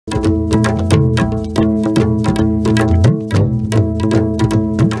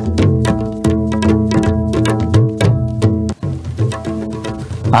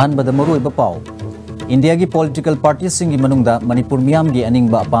अहनबद मरुइब पाउ इंडिया की political party सिंगी मनुंगदा Manipur मियाम की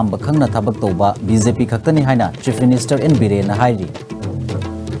अनिंगबा अपांबा खंगना थबक तौबा BJP खक्तनी हाइना chief minister N villain हाइरी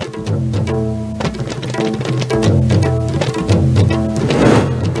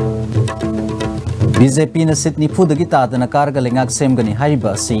BJP ने सीट निफुदगी तादना कारगा लेंगाक सेमगनी हाइबा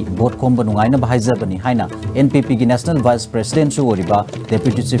असि वोट खोंबा नुंगाइना बाहाइजबनी हाइना एनपीपी की नेशनल वाइस प्रेसिडेंट सु ओरिबा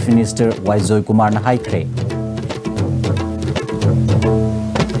डेप्यूटी चीफ मिनिस्टर वाइजोय कुमार ना हाइख्रे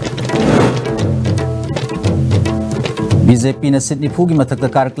बीजेपी ने सीट निफू की मथक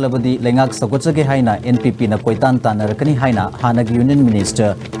कारकलबदी लेंगाक सकोचगे हाइना एनपीपी ना कोइतान तानरकनी हाइना हानगी union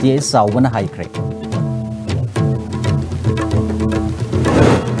minister TS साउबना हाइख्रे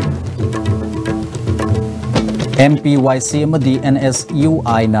MPYC अमदी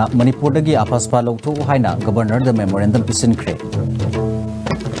NSUI ना मणिपुरदगी आफासपा लौथो हाइना गवर्नर द मेमोरेंडम पिसिनख्रे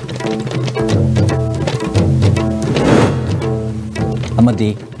अमदी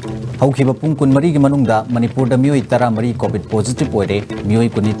हौखिबा पुंग कुनमरी की मनुंगदा मणिपुरदा मियोई 13 Covid positive ओइरे मियोई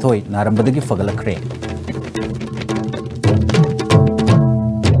कुनिथोई नारंबदगी फगलखरे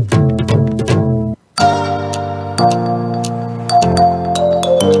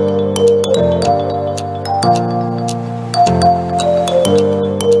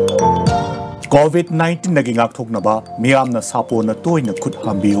COVID-19 naging akthoknaba miyamna sapona toina khut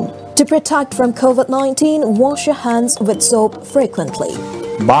hambiu. To protect from COVID-19, wash your hands with soap frequently.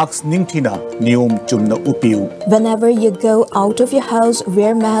 Mask ningthina niyom chumna upiu. Whenever you go out of your house,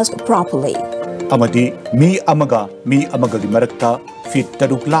 wear mask properly. Amadi mi amaga gi marakta feet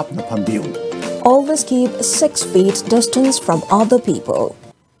taruk lapna phambiu. Always keep 6 feet distance from other people.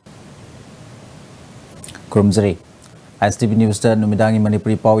 Kurumzari ISTV News दा नुमिदांगी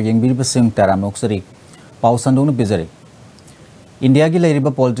मणिपुरी पाव येंगबिरबसिंग ताराम ओक्सरी पाव संदोंग Bijari India की लेरिबा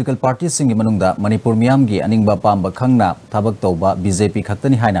political party सिंगी मनुंगदा Manipur मियाम की अनिंगबा पांबा खंगना थबक तौबा BJP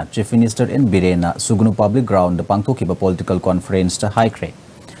खक्तनी हाइना chief minister N बिरेना सुगुनु public ground पांगथोखिबा political conference ता हाइख्रे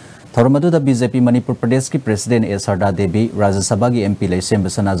थौरमदुदा BJP Manipur प्रदेश की president ए सरदा देवी राज्यसभा की MP लेसेम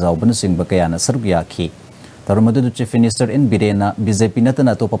बसना जावबन सिंगबा कयाना सरुक याखी थौरमदुदा chief minister N बिरेना BJP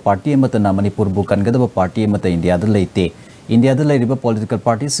नतना तोपा party अमतना Manipur बु कनगदबा पार्टी अमता इंडिया दा लेते इंडिया दा लेरिबा पॉलिटिकल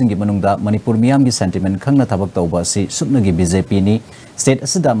पार्टी सिंगी मनुंगदा मणिपुर मियाम की सेंटिमेंट खंगना थबक तौबा सि सुपनगी बीजेपी नि स्टेट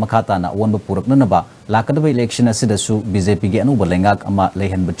असिदा मखाताना वनबा पुरकननबा लाकदबा इलेक्शन असिदसु बीजेपी की अनुबा लेंगाक अमा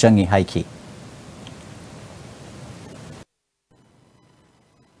लेहनबा चंगी हाइखी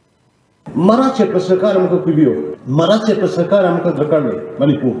मरा चेप सरकार हमको पिबियो मरा चेप सरकार हमको दरकार ले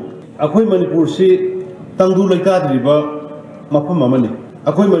मणिपुर अखोई मणिपुर से तंगदु लेकाद्रिबा मफम अमनी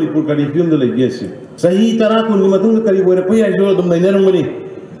अखोई मणिपुर करी फिल्म द लेगे से सही तरह कुन मतुंग करी बोरे पय आइजो दम नैनरंगनी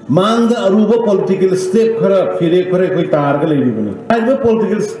मांग अरुबा पॉलिटिकल स्टेप खरा फिरे खरे कोई तारग लेबिबनी आइबा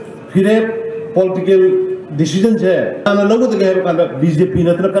पॉलिटिकल डिसीजन है आना लोगो त गहे कांदा बीजेपी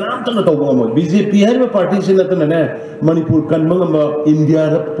नत्र कनाम त तौबो म बीजेपी हरबा पार्टी से नत्र ने मणिपुर कनमंग इंडिया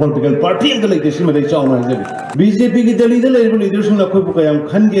र पॉलिटिकल पार्टी अंग लेते सिम दे चाउना है बीजेपी की दली द लेबो लीडरशिप न कोइ बुकयाम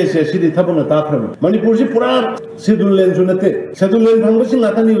खनगे से सिदि थबन ताखरम मणिपुर से पूरा शेड्यूल लेन जुनते शेड्यूल लेन भंग सिंग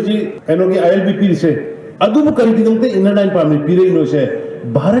नातनी उजी कनो की आईएलबीपी से अदुब करी दिनते इनर लाइन पार्मी पीरे इनो से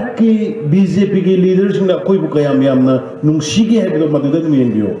भारत की बीजेपी की लीडरशिप न कोइ बुकयाम यामना नुंगसिगे है मदद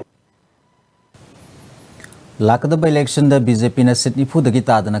मियंगियो लाकदबा इलेक्शन दा बीजेपी ने सीट निफुदगी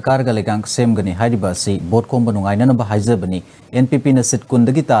तादना कारगा लेगांग सेमगनी हाइरिबा सि वोट खोंबा नुंगाइना हाइजबनी एनपीपी ने seat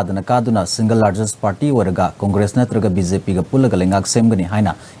कुंदगी तादना कादुना single largest party ओरगा Congress नत्रगा BJP गा पुलगा लेगांग सेमगनी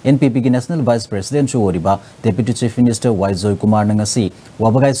हाइना एनपीपी की नेशनल वाइस प्रेसिडेंट सु ओरिबा deputy chief minister वाइजोय Kumar नंगसी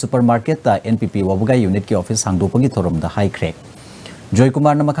वाबगाई supermarket ता एनपीपी वाबगाई यूनिट की ऑफिस हांगदोपगी थोरमदा हाइख्रे जॉय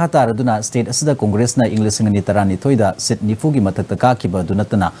कुमार न मखा तारदुना स्टेट असिदा कांग्रेस ना इंग्लिसिंगनी तरानी थोइदा सीट निफुगी मथकता काखिबा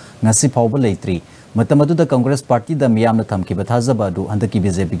दुनतना ngasi फावबा लेत्री मतमदुदा कांग्रेस पार्टी दा मियामना थमखिबा थाजबा दु हंदकी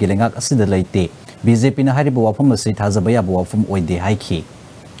बीजेपी की लेंगाक असिदा लेते बीजेपी ना हारिबा वाफम असि थाजबा याबा वाफम ओइदे हाइखी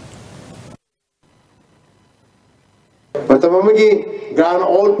मतममगी ground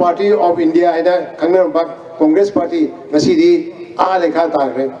all party of India आइदा खंगनबा Congress party ngasi di a lekha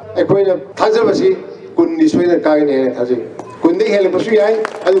taagre ekoina थाजबसी कुन्नी सोइना कागने थाजे कुंदी हेले बसु याय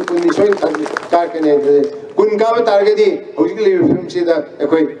अदु कुन्नी सोइन कागने कुन काब टारगेदी हौजिक ले फिल्म सिदा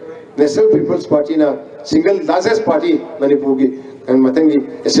एकोइ नेशनल पीपल्स पार्टी ना सिंगल लार्जेस्ट पार्टी मणिपुर की मतंगी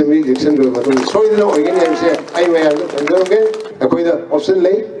असेंबली इलेक्शन रो मतंग सोइना ओइगेन हमसे आई मयान थंगरोगे एकोइदा ऑप्शन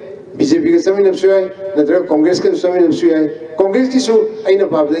ले बीजेपी के समिन नसुयाय नत्र कांग्रेस के समिन नसुयाय कांग्रेस की सु आइना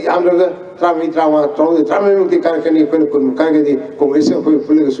बाबदा यामरगा त्रामी मुक्ति कारकनी कोन कोन कागेदी कांग्रेस को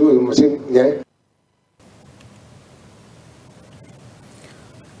फुलग सु मसिन याय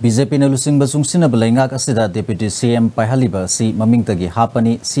BJP na lusing basung sinabalay nga kasida Deputy CM pahaliba si mamingtagi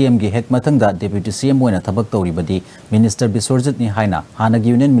hapani CM gi hek matangda Deputy CM moina tabak tawribadi Minister Bisorjit ni haina hanag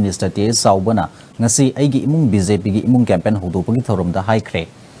Union Minister T.S. Saubana ngasi aigi imung BJP gi imung campaign hodopagi thoromda haikre.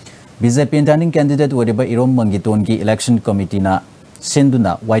 BJP running candidate wariba Irom Mangiton gi election committee na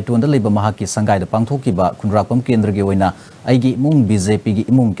senduna Waitonda leba mahaki sangai da pangthokiba kunrakpam kendra gi oina aigi imung BJP gi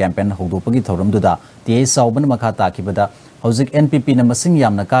imung campaign hodopagi thoromduda T.S. Saubana makha takibada Hauzik NPP na masing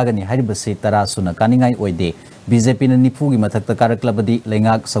yamna kagani haribasi tara suna kaningai oide BJP na nipu gi mathakta karaklabadi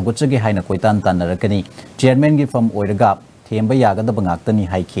lengak sagotchage haina koitan tanarakani chairman gi fam oiraga themba yagada bangaktani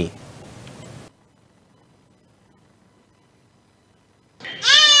haike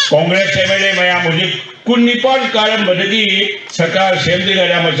Congress MLA mayam hujik kunnipan karam badagi sarkar semde ga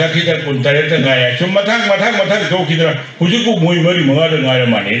yama sakita kuntare ta ngaya chum mathang thokidra hujik ku moi mari manga ngaya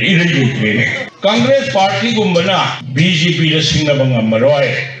mane idai jukre Congress party gumbana BJP da singna bangam maroi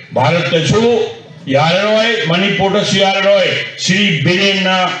Bharat ta chu yaroi Manipur ta yaroi Sri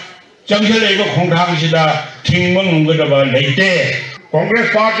Birena chamjale go khongthang sida thingmang ngada ba leite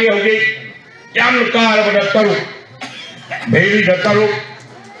Congress party hujik yam kar bada taru bheli da taru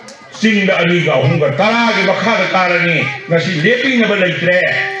Sing da ali ga hunga tara gi bakha da karani ngasi lepi na balaitre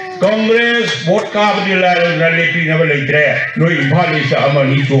Congress vote ka badila na lepi na balaitre no imphal isa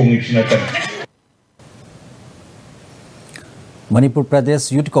amani chong isnatan Manipur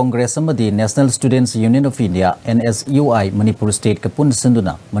Pradesh Youth Congress amadi National Students Union of India NSUI Manipur State kapun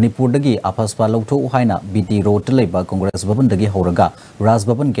sinduna Manipur dagi aphaspa lawtho uhaina BT Road leba Congress Bhavan dagi horaga Raj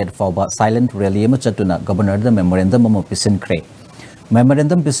Bhavan Gate fawba silent rally ama chatuna Governor da memorandum ama pisin kre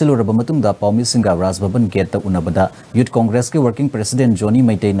Memorandum pisiluraba matungda Paumi Singa Raj Bhavan Gate unabada Youth Congress ke Working President Johnny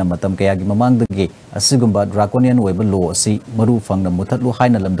Maitei na matam kaya gi mamangdagi asigumba draconian weba law asi maru fangna muthatlu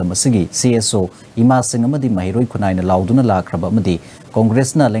haina lamdam asigi CSO Ima Singh amadi mahiroi khunaina lauduna lakraba amadi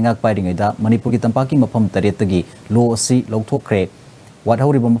Congress na lengak pairingaida Manipur gi tampaki mafam taretagi law asi lauthokre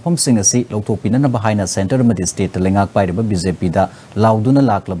Wadhauriba mafam sing asi lauthokpinana bahaina center amadi state lengak pairiba BJP da lauduna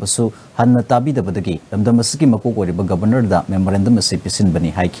laklabasu hanna tabidabadagi lamdam asigi makok oriba governor da memorandum asi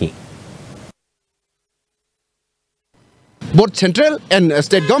pisinbani haiki Both central and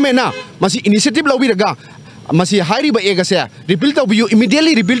state government na masi initiative lawbiraga masi hairiba egase repeal tawbiyu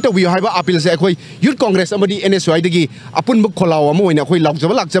immediately repeal tawbiyu haiba appeal se akhoi youth congress amadi NSY dagi apun buk kholaw ama oina akhoi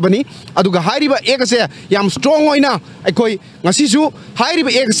laujaba lakjabani aduga hairiba egase yam strong oina akhoi ngasi su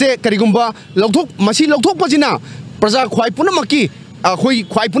hairiba egase karigumba lawthok masi lawthok pajina praja khwai punamaki akhoi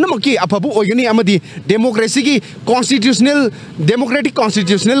khwai punamaki apabu oigani amadi democracy gi democratic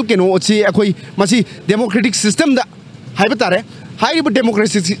constitutional keno ochi akhoi masi democratic system da haiba tare hairiba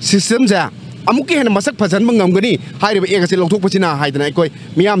democracy system ja amuki hen masak phajan mangam gani hairiba egase lawthok pachina haidana akoi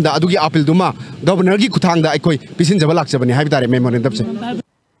miyam da adugi appeal duma governor gi kuthang da akoi pisin jaba lakchabani haiba tare memorandum se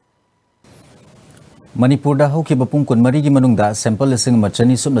Manipur da hokiba pung kunmari gi manungda sample lising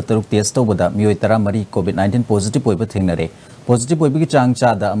machani sumna taruk test tawbada mioi tara mari COVID-19 positive oiba thengnare positive oiba gi chang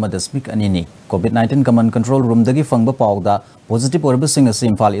cha da amada speak anini COVID-19 command control room dagi fangba pawda positive oiba sing asi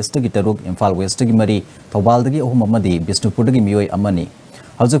Imphal East gi taruk Imphal West gi mari Thobal dagi ohum amadi Bisnupur dagi mioi amani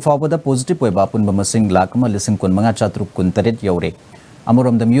Hauzik fawbada positive oiba punba masing lakh ama lising kun manga chatruk kun taret yaure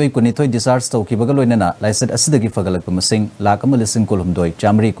amorom da mioi kunithoi discharge tawkibaga loinana laisat asidagi fagalakpa masing lakh ama lising kulhumdoi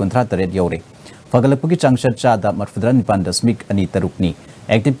chamri kunthra taret yaure Fagalapagi changshat cha da marfudra nipan dasmik ani tarukni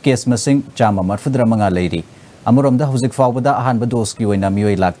active case masing chama marfudra manga leiri amorom da huzik fawbada ahan bados ki oina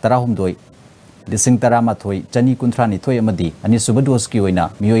mioi lak tarahumdoi lising tarama thoi chani kunthra ni thoi amadi ani subados ki oina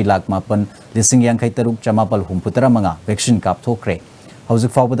mioi lak mapan lising yankhai taruk chamapal humputara manga vaccine kap thokre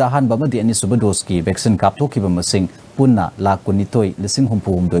Hauzik fawbada ahan bamadi ani subados ki vaccine kap thokiba masing punna lak kunithoi lising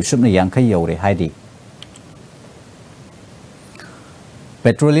humpuhumdoi shubna yankhai yaure haidi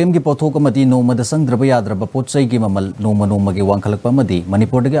Petroleum ki pothok amadi noma da sangdraba yadraba potsai ki mamal noma ki wangkhalakpa amadi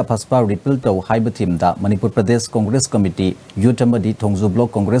Manipur dagi aphaspa repeal taw haiba thim da Manipur Pradesh Congress Committee Youth amadi Thongju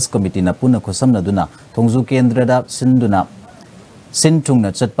Block Congress Committee na punna khosamna duna Thongju kendra da sinduna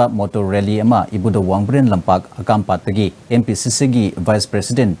sinthungna chatpa motor rally ama ibuda wangbren lampak akampat dagi MPCC gi Vice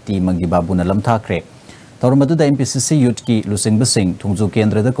President T Mangi Babu na lamthakre Tawramadu da MPCC Youth ki Lusing Basing Thongju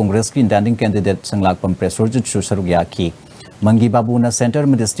kendra da Congress ki standing candidate sanglakpam Pressurjit Shusarugya ki Mangi Babu na center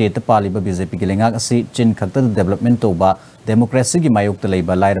med state paliba BJP ki lengak asi chin khakta development toba democracy gi mayok ta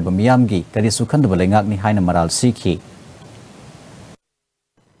leiba lairaba miyam gi kari sukhan da lengak ni haina maral sikhi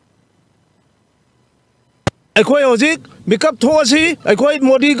Akhoi hojik mikap thoasi akhoi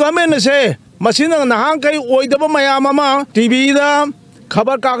Modi government se masina nahang kai oidaba mayam ama TV da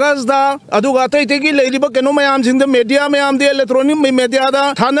khabar kagaz da aduga tai tegi leiriba keno mayam singda media mayam de electronic media da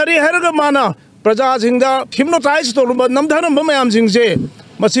thanari herga mana Praja singda hypnotize to namdhanam mayam singse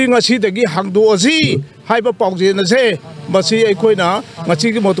masi ngasidagi hangdoasi haiba paujena se masi aikoina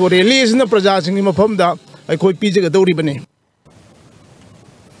ngachigi motor release na praja singi mafamda aikoi pijega dawribani.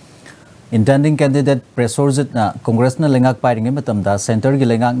 Intending candidate Presorjit na Congress na lengak pairing matamda center gi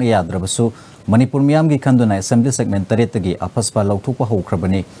lengak na yadrabasu Manipur miyam gi khanduna assembly segment taretagi apaspa lauthukpa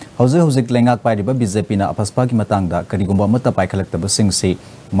hokrabani hauzik lengak pairiba BJP na apaspa gi matangda karigumba mata paikhalakta singsi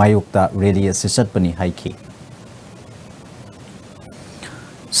mayukta ready sisatpani haiki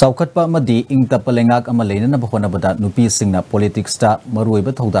Saukatpa madi ingtapa lengak ama leina bahonabada nupi singna politics ta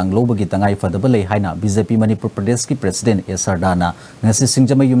maruiba thodang lobagi tangai fadaba lei haina BJP Manipur Pradesh ki President Esardana ngasi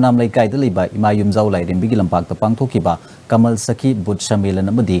singjama yumnam laikai da leiba ima yumjau lai rembigi lampak ta pangthokiba Kamal Sakhi Bud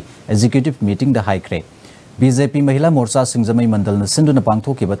Shammelan amadi executive meeting da haikre BJP Mahila Morcha singjamai mandal na sinduna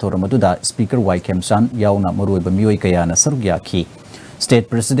pangthokiba thoramaduda Speaker Y Kemsan yauna maruiba miyoi kaya na sarugya ki State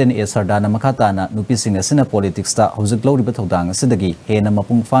President Esardana Makhatana nupi sing asina politics ta hauzik loriba thodang asidagi hena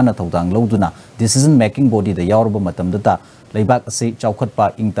mapung fana thodang loduna decision making body da yaurba matamdata leibak ase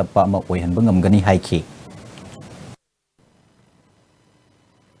chaukhatpa ingtappa ma oihanba ngamgani haiki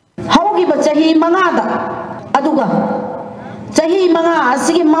haugi ba chahi mangada aduga chahi manga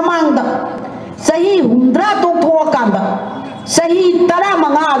asigi mamangda chahi hundra tokthokanda chahi tara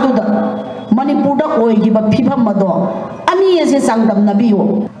manga aduda Manipur da oigiba phibam mado ani ase sangdam nabiyo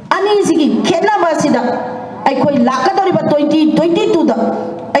ani sigi khena basida aikoi lakadoriba 2022 da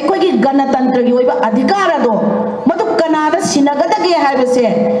aikoi gi ganatantra gi oiba adhikara do madu kanada sinagadage haibase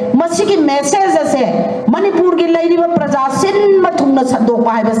masigi message ase Manipur gi lairiba praja sin mathungna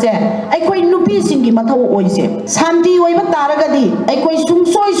sadokpa haibase aikoi nupi singi mathau oise shanti oiba taragadi aikoi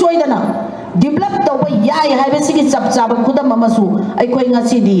sungsoi soidana develop tawba yai haibasigi chapchaba khudam amasu aikoi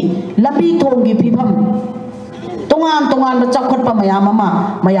ngasidi lambi thonggi phibam tongan tongan chakhatpa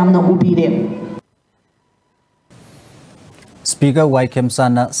mayam na ubire Speaker Y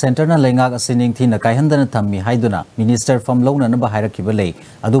Kemsana center na lengak asining thina kaihandana thammi haiduna minister from lowna na bahairakhiba lei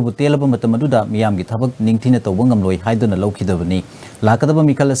adubu telaba matamaduda miyam gi thabak ningthina tawba ngamloi haiduna laukidabani lakadaba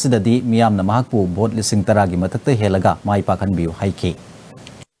mikal asidadi miyam na mahakpu vote lising taragi mathakta helaga mai pakhanbiu haiki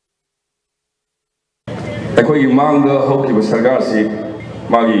Ekoi mang da hokiba sargar si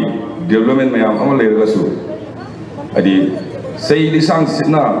magi development mayam ama legasu adi sei lisang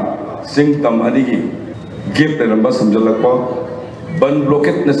sitna singtam adigi gap da namba samjalakpa ban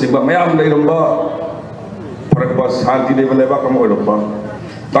blocket na siba mayam dai namba parakpa shanti dei baleba kam oiropa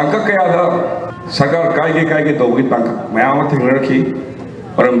tangka kaya da sargar kai ge dogi tangka mayam thingrakhi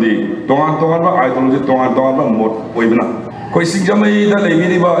paramdi tongan ba ideology tongan ba mot oibna koi singjamai da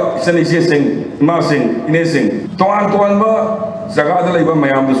lebi ba isani sing ma sing ine sing tongan ba jaga da leiba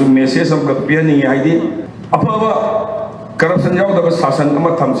mayam da su message am ka piani haidi apaba corruption yaw da sasan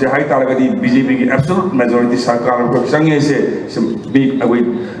ama thamse hai taragadi BJP ki absolute majority sarkar ko sange se bi awai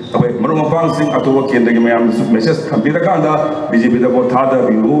maruma bang sing atowa kendra ki mayam su message khampira ka da BJP da ko thada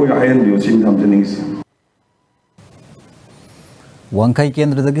bi o ya hen bi sing thamjani se Wangkai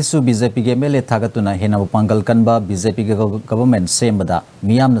Kendra dagisu BJP ge MLA thagatuna hena pangal kanba BJP ge government sembada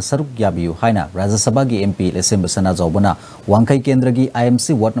miyam na saruk yabiu haina Rajya Sabha gi MP lesemba sana jawbana Wangkai Kendra gi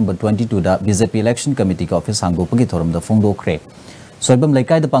IMC ward number 22 da BJP election committee ka office hangdopagi thorum da phongdokre soibam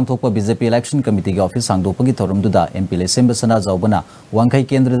laikai da pangthokpa BJP election committee ga office hangdopagi thorum da MP lesemba sana jawbana Wangkai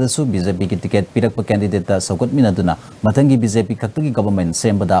Kendra da su BJP gi ticket pirakpa candidate da sagot minaduna mathangi BJP khaktagi government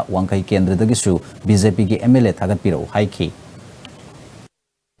sembada Wangkai Kendra dagisu BJP gi MLA thagat pirau haiki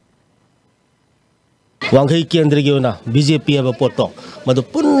Wangkai Kendra gi na BJP aba poto madu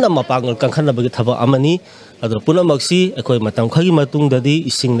punna mapangal kangkhana bagi thaba amani aduna punna maksi ekoi matam khagi matung dadi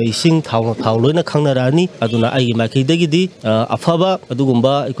ising na ising thau loina khangna rani aduna ai makai dagi di afaba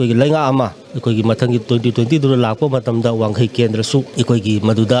adugumba ekoi gi lainga ama ekoi gi mathangi 2020 dura lakpa matam da Wangkai Kendra su ekoi gi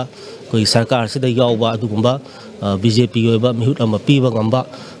maduda koi sarkar sida yawba adugumba BJP yoiba mihut ama piba ngamba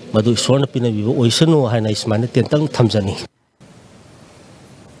madu sorna pina bibo oisanu haina ismane tentang thamjani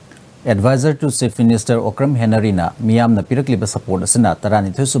Advisor to Chief Minister Okram Henarina miyam na pirakliba support asina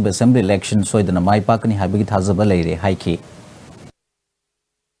tarani thusu assembly election soidana mai pakani habigi thazaba leire haiki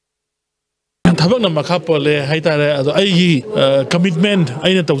thaba na makha pole haitare ado aigi commitment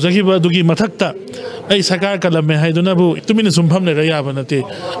aina tawjagiba dugi mathakta ai sarkar kalame haiduna bu tumina sumpham le raya banate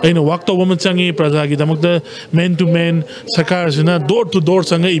aina work to woman changi praja gi damakta man to man sarkar sina door to door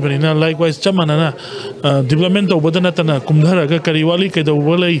changa ibanina likewise chamana na development to bodana tana kumdhara ga kariwali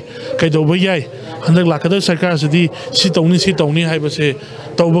kaido yai handak lakada sarkar sidi si tawni haibase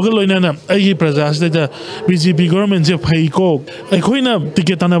tawbaga loina na aigi praja sida BJP government je phai ko aikoina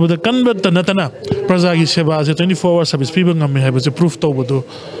ticket ana bada kanba tanatana praja gi seba je 24 hour service people ngam haibase proof to bodo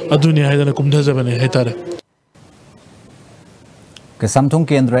aduni haidana kumdha jabane haitare Kesamthung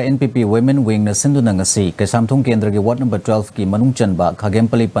Kendra NPP Women Wing na sinduna ngasi Kesamthung Kendra gi Ward number 12 ki manung chanba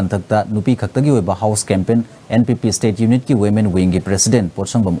Khagempali panthakta nupi khaktagi oiba house campaign NPP State Unit ki Women Wing gi President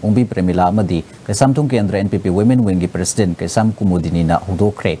Porsangbam Ongbi Premila amadi Kesamthung Kendra NPP Women Wing gi President Kesam Kumudini na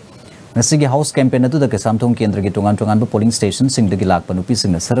hudokre ngasi gi house campaign atu da Kesamthung Kendra gi tongan polling station singdagi lakpa nupi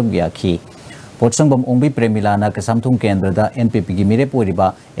singna sarab gi akhi Porsangbam Ongbi Premila na Kesamthung Kendra da NPP gi mire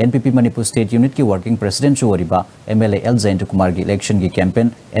poriba NPP Manipur State Unit ki working president choriba MLA L Zaintu Kumar gi election gi campaign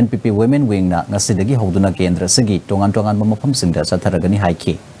NPP Women Wing na ngasidagi hoduna kendra sigi tongan mafam singda satharagani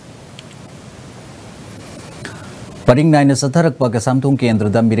haiki Paring naina satharakpa Kesamthung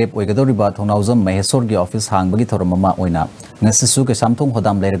Kendra da mire oigadoriba Thongnawjam Mahesor gi office hangbagi thoramama oina ngasisu Kesamthung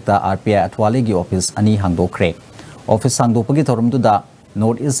hodam leirakta RPI Athwale gi office ani hangdokre office hangdopagi thoramdu da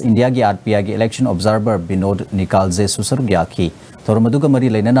North East India ki RPI ki election observer Binod Nikalje susarugya ki Thormaduga mari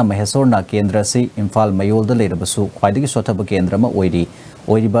lainana Mahesor na kendra si Imphal Mayolda leirabasu khwaidagi sothaba kendra ma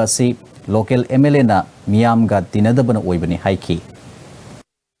oiriba si local MLA na miyam ga tinadabana oibani haiki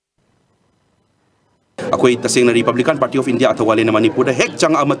Akoi tasengna Republican Party of India athawale na Manipur da hek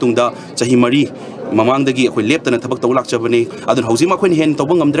chang amatungda chahi mari mamangdagi akoi leptana thabak tawlak chabani adun hauzima khoi hen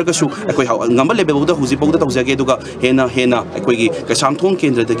tawbang ngamdraga su akoi ngamba level da huzi bawda tawjage duga hena akoi gi Kesamthung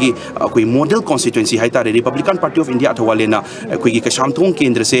Kendra dagi akoi model constituency haitare Republican Party of India athawale na akoi gi Kesamthung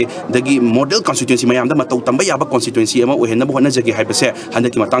Kendra se dagi model constituency mayam da matau tamba yaba constituency ama ohenna bo hona jage haibase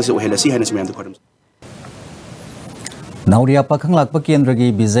handaki matang se ohelasi haina mayam da kharam Nauria Pakhang Lakpa Kendra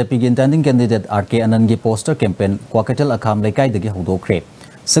gi BJP gi intending candidate RK Anand gi poster campaign Kwakatel Akham Lekai dagi hodokre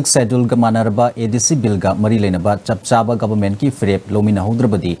 6 schedule ga manarba ADC bill ga mari lenaba chapchaba government ki frep lomina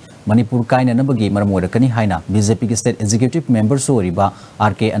hodrabadi Manipur kaina nabagi maramorakani haina BJP gi state executive member soriba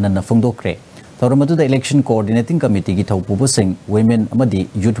RK Anand na phungdokre thoramadu da election coordinating committee gi thaupuba sing women amadi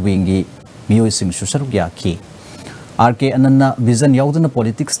youth wing gi miyoi sing susarugya ki RK Anand vision yaudana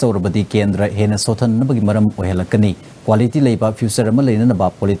politics tawrabadi kendra hena sothan nabagi maram ohelakani quality leiba future ama leina ba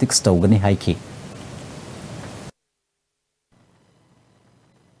politics tawgani haiki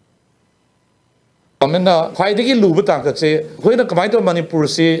Amena khwaidagi luba tangkakse hoina kamai to Manipur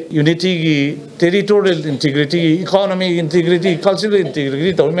se unity gi territorial integrity economic integrity cultural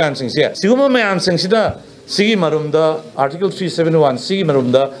integrity to me ansing se siguma me ansing sida sigi marumda article 371 sigi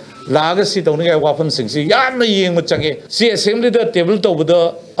marumda laga si to ngai wafam sing si yamna yeng ma change si assembly da table to buda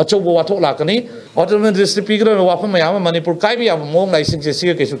achobo wathok lakani autonomous district speaker wafam yama Manipur kai bi am mong lai sing se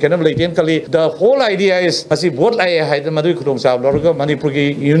si ke su kenam leiten kali the whole idea is asi vote lai haida madui khudong sa lorga Manipur ki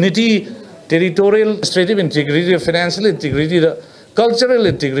unity territorial administrative integrity financial integrity cultural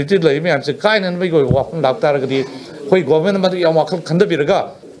integrity lai me am se kai nan bai go wafam lakta ra gadi koi government ma yam wakhal khanda biraga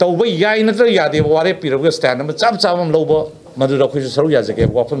tawba yai na tra yade ware piraga stand ma chap cham loba madura khoi saru ya jage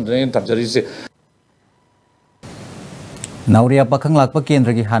wafam den tamjari se Nauria Pakhang Lakpa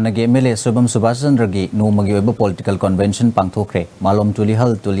Kendra gi hanagi MLA Sobam Subhaschandra gi nomagi oiba political convention pangthokre Malom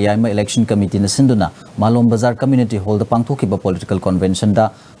Tulihal Tuliaima election committee na sinduna Malom Bazar community hall da pangthokiba political convention da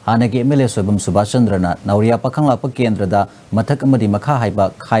hanagi MLA Sobam Subhaschandra na Nauria Pakhang Lakpa Kendra da mathak amadi makha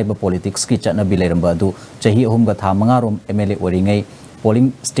haiba khaiba politics ki chatna bilairamba adu chahi ahum ga tha mangarom MLA oringai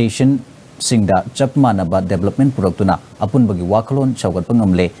polling station singda chapmana ba development produktuna apun bagi wakalon chawgat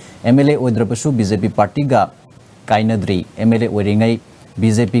pangamle MLA oidrapasu BJP party ga Kainadri MLA Oringai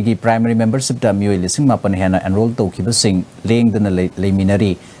BJP ki primary membership da miyoi lising mapan hena enroll tawkiba sing lengdana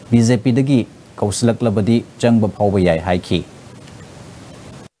leiminari BJP dagi kausilak labadi changba phawba yai haiki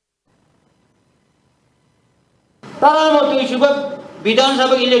Taramatu suba Vidhan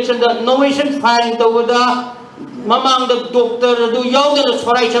Sabha election da nomination filing tawda mamang da doctor du yawda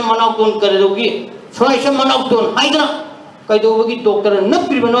soraisha manawton karadogi soraisha manawton haida Kaidogi doctor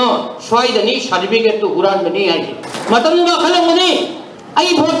Napirano, Swidani, certificate to Uran Bani. Matamma Kalamani,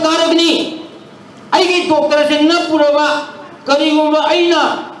 I vote Karabini. I get doctors in Napurava, Kariguma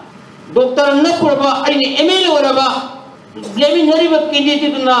Aina, Doctor Napurava, I Emil Orava, Blaming Nariva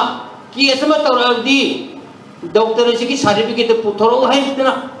Kindituna, Kiasama di Doctor Siki certificate Putoro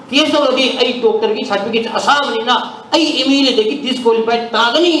Haitana, Kiasodi, I doctor certificate Asamina, I immediately disqualified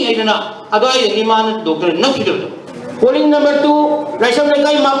Tagani, I don't know, otherwise Liman, Doctor Napir. Polling number 2, Rasham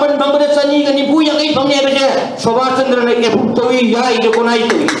Nakai Mapan Bambara Sani and Ibu Yaki from Never, Sobachandra Nakai, Yai,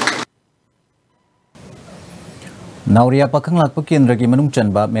 Yokonai. Nauria Pakhang Lakpa Kendra gi manung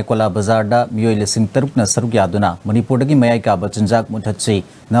chanba Mekola Bazar da miyoi lising taruk na sarugyaduna Manipur dagi mayai ka bachanjak muthatsi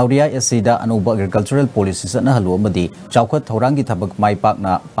Nauria Asida anuba agricultural policies na halu amadi chawkhat thorangi thabak mai pak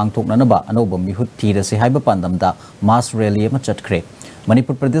na pangthokna na ba anuba mihut thira se haiba pandamda mass rally ma chatkre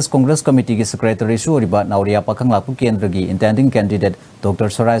Manipur Pradesh Congress Committee ki secretary Shuriba Nauria Pakhang Lakpa Kendra gi intending candidate Dr.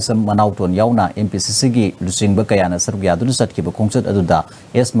 Soraisam Manauton Yauna MPCC gi Lusingba Kayana Saruk Yaduna Satkiba Kongset Aduda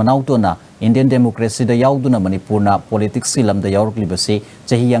S Manautona Indian Democracy da Yauduna Manipurna Politics ki lamda Yauruk Libasi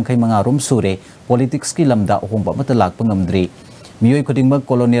Chahi Yankai Manga Rum Sure Politics ki lamda Ohomba Matalak Pangamdri Miyoi Kudingba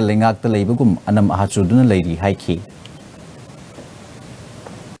Colonial Lingak the Labagum Anam Ahachuduna Lady Haiki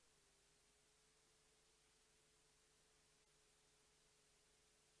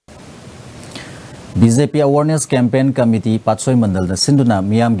BJP Awareness Campaign Committee Patsoi Mandal na Sinduna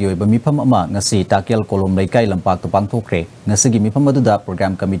Miyam gi oiba mifam ama ngasi Takel Kolom Laikai Lampak to pangthokre ngasi gi mifam aduda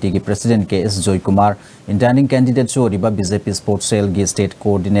Program Committee gi President KS Joy Kumar Intending Candidate cho riba BJP Sports Cell gi State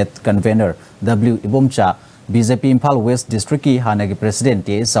Coordinate Convener W Ibomcha BJP Imphal West District ki hana gi President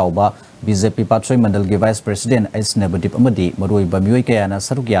T Sauba BJP Patsoi Mandal gi Vice President S Nebadip amadi maroi ba mioi kayana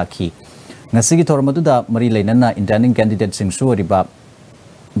sarugya ki ngasi gi thormaduda mari leinana Intending Candidate singsu riba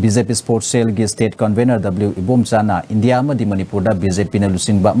BJP Sports Cell gi State Convener W Ibomchana India amadi Manipur da BJP na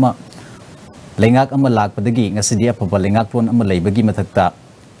lusingba ma lengak ama lakpadagi ngasidi apaba lengak tuan ama leibagi mathakta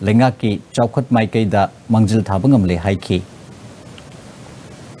lengak ki chaukat maikei da mangjil thabangam le haiki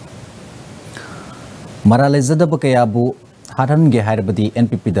maralezada bakayabu haran ge harbadi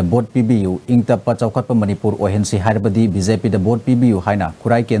NPP da board PBU ingtapa chaukat pa Manipur ohensi harbadi BJP da board PBU haina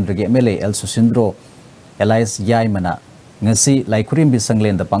kurai kendra ge MLA El Susindro Elias Yaimana ngasi Laikurim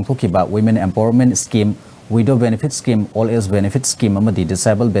Bisanglen da pangthokiba Women Empowerment Scheme, Widow Benefit Scheme, All Age Benefit Scheme amadi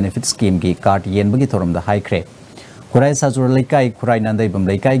Disabled Benefit Scheme gi card yen bagi thorom da haikre. Kurai Sajur Laikai, Kurai Nandai Bam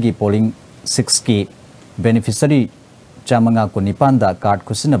Laikai gi polling 6 ki beneficiary chamanga kunipan da card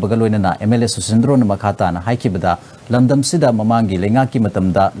kusina bagaloina na MLA Susindro na makhata na haikibada lamdam sida mamangi lenga ki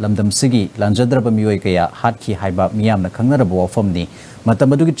matamda lamdam sigi lanjadraba mioi kaya hat ki haiba miyam na khangnaraba wafamni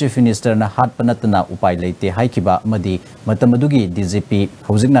Matamadugi Chief Minister na hat panatana upai leite haikiba amadi Matamadugi DGP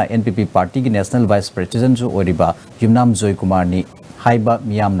Hozingna NPP Party ki National Vice President jo oriba Yumnam Joy Kumar ni haiba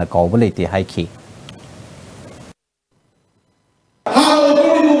miyam na kauba leite haiki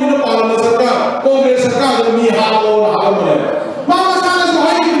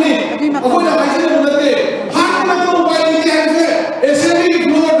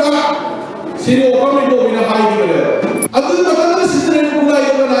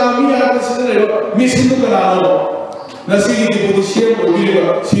Missing the canal, Nasiki to the share of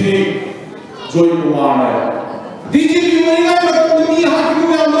the Siri Joy Kumar. Did you know me how to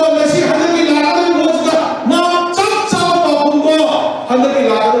remember Nasi Hanaki Ladan was the now Chap Chapa Hanaki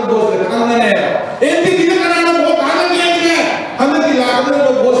Ladan was the Kangane. Anything you can know what Hanaki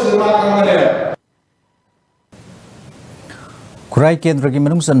Ladan was the Kangane. Kurai Kendra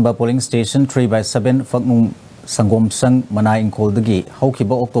Gimanung polling station 3/7 Fakmung Sangom Sang Mana Inkoldagi,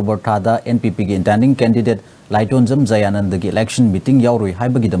 Hokiba October Tada, NPP intending candidate Laiton Jam Zayanandagi election meeting Yauri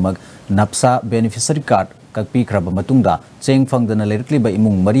Haibagidamag, Napsa beneficiary card, Kakpi Krabamatunda, Cheng Fang the Nalerikli by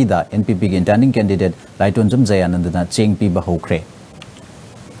Imung Marida, NPP intending candidate Laiton Jam Zayanandana, Cheng Pi Bahokre.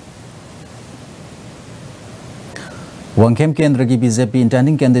 Wangkem Kendragi BJP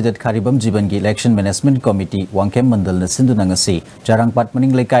intending candidate Karibam Jibangi Election Management Committee, Wangkem Mandal Sindunangasi, Jarang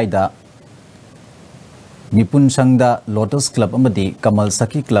Patmaning Lekaida. Mipun Sangda Lotus Club amadi Kamal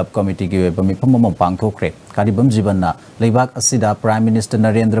Saki Club Committee gi weba mipam pangthokre Karibam Jibanna Leibak asida Prime Minister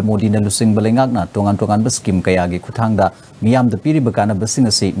Narendra Modi na lusing balengakna tongan scheme kaya gi khuthangda miyam da piri bakana basing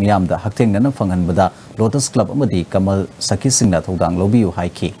asi miyam da hakteng na fanganbada Lotus Club amadi Kamal Saki singna thodang lobiu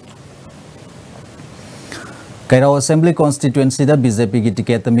haiki Kairao Assembly Constituency da BJP gi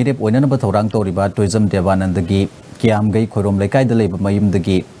ticket mirip oinana bathorang toriba Toizam Devanand gi Kiam gai khorom lekai da leba mayum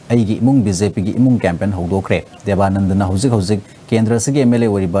dagi aigi imung BJP gi imung campaign hodokre Devanand na hojik kendra sigi MLA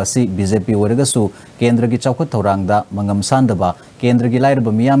oriba si BJP oragasu kendra gi chawkhat thorang da mangam sandaba kendra gi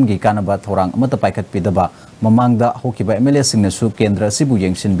lairba miyam gi kanaba thorang amata paikhat pidaba mamangda hokiba MLA singna su kendra sibu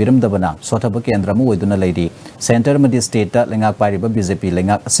yengsin biramdabana sothaba kendra mu oiduna leidi center madi state ta lengak pariba BJP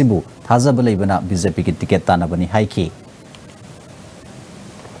lengak asibu thazaba leibana BJP gi ticket tanabani haiki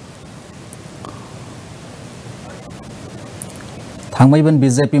Thangmaiban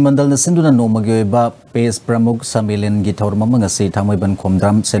BJP Mandal na Sinduna Nomagyoba Pes Pramuk Samilin Gitor Mamangasi Thangmaiban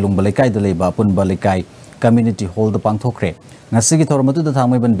Komdram Selung Balikai Deleba Pun Balikai Community Hall the Pangthokre. Ngasigi Tormatu the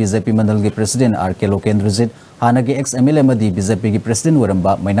Thangmaiban BJP Mandal gi President RK Lokendrizit Hanagi ex MLA Madi BJP gi President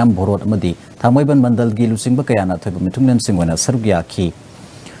Waramba Mainam Borot Madi Thangmaiban Mandal gi Lusingba Kayana Thoibamitumnan Singwana Sarugya Ki.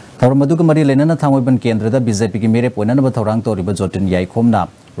 Tormadu Mari Lenana Thangmaiban Kendra BJP gi Mere Ponana Thorang Toriba Jotin Yaikomna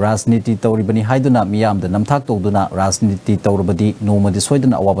Rasniti Tauribani Haiduna Miyam the Namthak Toduna Rasniti Taurabadi Nomadi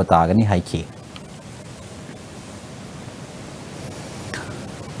Soidan Awabata Gani Haiki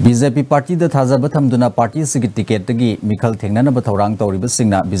BJP party da thajaba thamduna party sigi ticket tagi mikhal thengnana ba thorang tawriba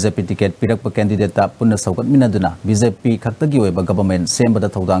singna BJP ticket pirakpa candidate ta punna saukat minaduna BJP khaktagi oiba government sembada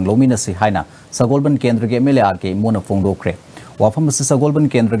thodang lomina si haina Sagolban kendra ge MLA RK mona fongdokre wafam si Sagolban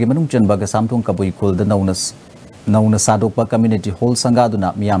kendra ge manung chanba ga samthong kabui khul da nauna sadokpa community hall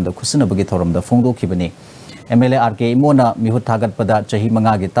sangaduna miyam da khusna bagi thoram da fongdokhibani MLA RK mona mihut thagat pada chahi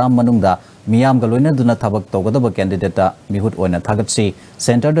manga ge tam manungda Miyam Galoina Duna Tabak Togadaba candidate Mihut Oina Tagatsi,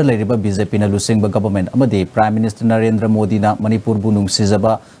 Center the Leriba BJP na Lusingba government Amadi, Prime Minister Narendra Modi na Manipur Bunung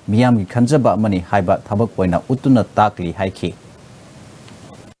Sizaba, Miyam Kanjaba Mani Haiba Tabak Oina Utuna Takli Haiki.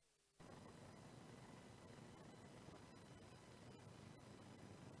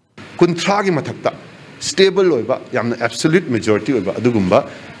 Kuntragi Matakta, stable Loiba, Yam absolute majority of Adugumba,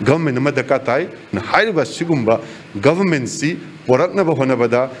 government Madakatai, Nahaiba Sigumba, government C, Poraknaba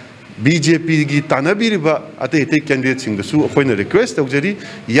Honabada. BJP की तानाबीरिबा अते candidate सिंगसु अखोइना request तौजरी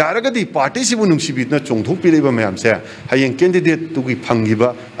यारगदी party सिबु नुंसिबिना चोंथोपिरिबा मयामसे हयें candidate तुगी फंगिबा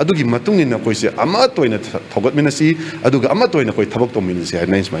अदुगी मतुंगिना कोइसे अमा तोइना थगतमिनसी अदुगा अमा तोइना कोइ थबक तोमिनसी है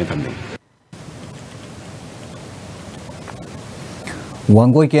nice माइ थमने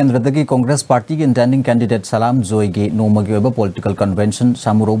Wangoi Kendradagi Congress Party ki intending candidate Salam Zoigi Nomagi oiba political convention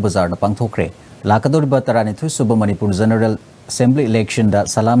Samuro Bazar na pangthokre lakadoriba taranithui suba Manipur General Assembly election da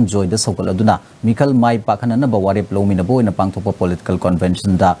Salam Joy da sokol aduna Mikhal Mai Pakhanana ba warep lomina bo ina pangthopa political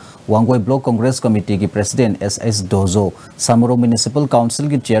convention da Wangoi Block Congress Committee ki President SS Dozo Samuro Municipal Council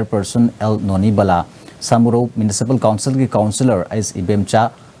ki Chairperson L Noni Bala Samuro Municipal Council ki Councillor S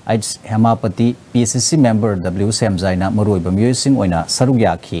Ibemcha H Hemapati PCC member W Semzaina Maroi Bamyoy Singh oina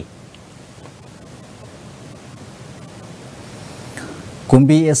sarugyakhi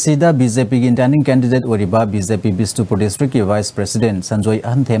Kumbi SCda BJP ki intending candidate oriba BJP Bistupur District ki Vice President Sanjoy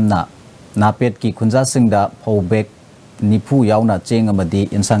Ahanthemna Napet ki Khunja Singda Phobek Nipu yauna cheng amadi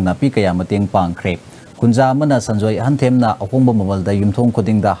insang napi kaya mateng pangkhre Khunja amana Sanjoy Ahanthemna ahomba mamalda yumthong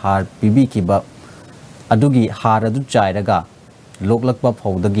khodingda har pibi kiba adugi har adu chairaga loklakpa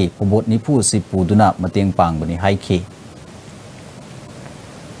phaudagi pobot nipu si puduna mateng pangbani haiki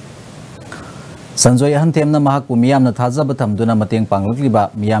Sanjoy Ahanthemna mahakpu miyamna thajaba thamduna mateng panglakliba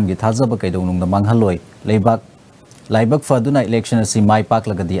miyamgi thajaba kaidonungda manghaloi laibak faduna election asi mai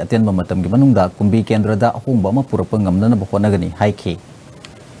paklagadi atenba matamgi manungda kumbi kendrada ahongba ama purapa ngamnana bahonagani haiki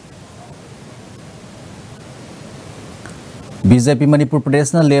BJP Manipur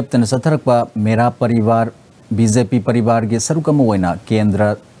Pradesh na leptana satharakpa mera parivar BJP parivar ge sarukama oina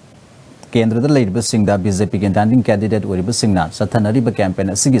Kendra Labour Singda BJP ki intending candidate Oriba Singna Sathanariba campaign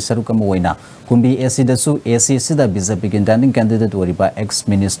asigi sarukama oina Kumbi AC dasu AC sida BJP ki intending candidate Oriba ex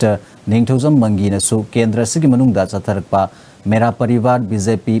minister Ningthozam Mangi nasu Kendra sigi manungda satharakpa Mera Parivar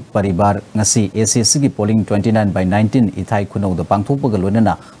BJP Parivar ngasi AC sigi polling 29/19 ithai khunau da pangthopaga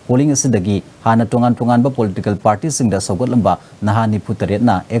loinana polling asidagi hana tongan ba political party singda sogotlamba nahani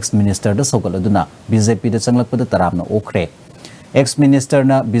putaretna ex minister da sogoladuna BJP da changlakpada taramna okhre ex minister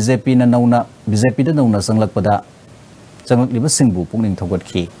na BJP da nauna sanglakpada changlakliba singbu pungning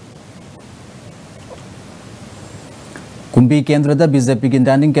thogatkhi Kumbi Kendrada BJP ki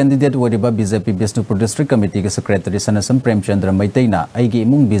intending candidate Oriba BJP Bisnupur District Committee ki Secretary Sanasam Premchandra Maitaina aigi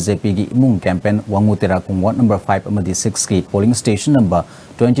imung BJP ki imung campaign Wangutera Kung Ward number 5 amadi 6 ki polling station number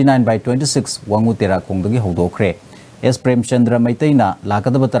 29/26 Wangutera Kung dagi hodokre S Premchandra Maitaina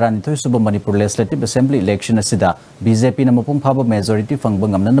lakadaba taranithoi suba Manipur Legislative Assembly election asida BJP na mapum phaba majority fangba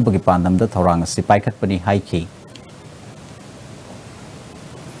ngamnana bagi pandamda thorang asi paikhatpani haiki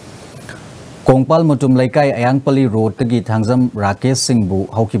Kongpal Mutum Laikai Ayangpali Road tagi Thangjam Rakesh Singbu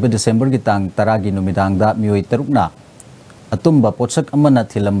haukiba December ki tang 10 gi numidangda mioi tarukna atumba potsak amana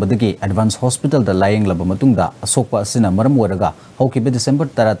thilambadagi Advanced Hospital da layeng laba matungda asokpa asina maram oraga haukiba December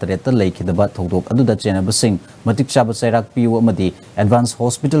 13 ta laikidaba thodok aduda chenaba sing matik chaba chairak piu amadi Advanced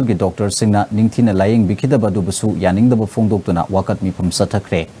Hospital ki doctor singna ningthina layeng bikidaba dubasu yaningdaba fongdoktuna wakat mifam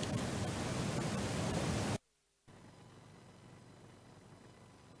sathakre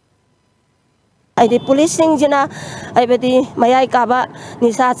Aidi policing jina aibadi mayai kaba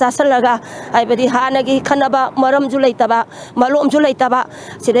nisa chasalaga aibadi hanagi khanaba maram julaitaba malom julaitaba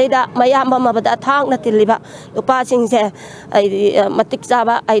sidaida mayam mamabada thang na tiliba upa singse aidi matik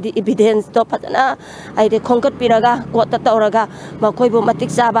chaba aidi evidence to patana aidi khongkat piraga kota tauraga makoi bu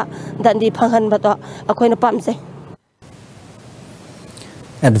matik chaba dandi phanghan bato akoina pamse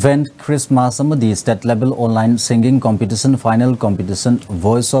Advent Christmas amadi state level online singing competition final competition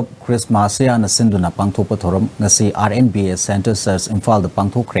Voice of Christmas na sinduna pangthopa thoram ngasi RNBA Center Search Imphal da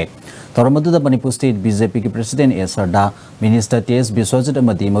pangthokre thoramadu da Manipur State BJP ki President Sarda Minister TS Biswajit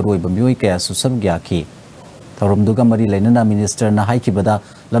amadi maroi bamyoi kaya susargyakhi thoramduga mari lainana minister na haikibada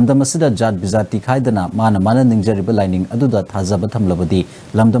lamdam asida jat bizati khaidana mana ningjariba lining aduda thajaba thamlabadi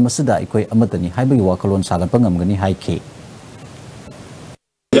lamdam asida ikoi amatani haibagi wakalon sagatpa ngamgani haiki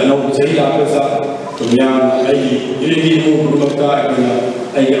janau sei la pesa yang ai ini ko promota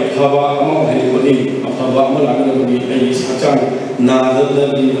ai aphaba ama hai koni aphaba ama lagna koni ai sachang na da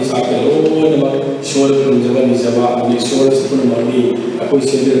ni masake o na shor punjaba ni jaba ni shor sipun mani akoi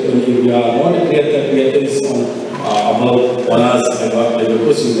sele koni ya non creator is about onas eba ai ko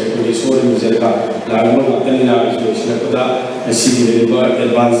sin koni shor ni jaka lagna atani na solution kada asi ni ba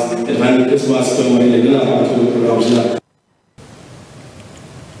advance christmas ko mani lagna ha to program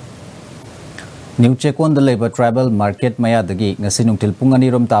New Chekon the Labor Tribal Market Mayadagi Nasinungtil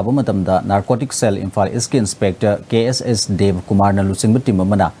Punganirum Tabumatamda Narcotic Cell Infal Iski Inspector KSS Dev Kumar Nalusing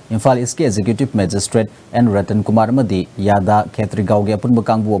Timamana Infal Iski Executive Magistrate and Ratan Kumar Madi Yada Katrigauge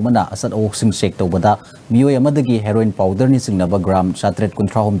Punbakang Womana Asad Oxing Shake Tobada Mio Yamadagi Heroin Powder Nising Navagram Shatret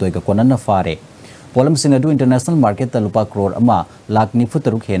Kuntrahum Doiga Konana Fare Polam Sinadu International Market Talupa Crore Ama Lakni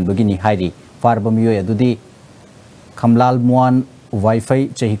Futaruk Hen Bagini Hairi Farba Mio Yadudi Kamlal Muan Wi-Fi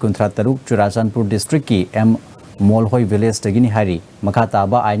Chahi Kuntra Taruk Churachandpur District ki M Molhoi Village Tagini Hari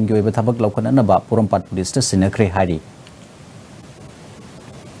Makataba Ain Gyo Batabak Laukanaba Purumpat Police Sinakre Hari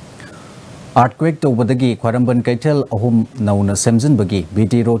Earthquake to Badagi Kwaramban Kaitel Ahum Nauna Semzin Bagi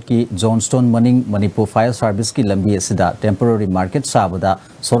BT Road ki Johnstone Manning Manipur Fire Service ki Lambi Sida Temporary Market Sabada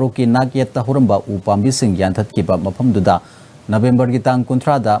Soroki Nakyeta Huramba Upambi Singh Yantat Kiba Mapam Duda November ki tang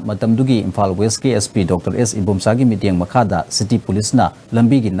kontrada matamdugi Imphal West ke SP Dr. S. Ibumsagi Mityang Makhada City Police na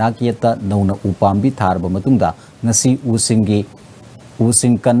lambi gi nakiyeta nauna upambi tharba matungda ngasi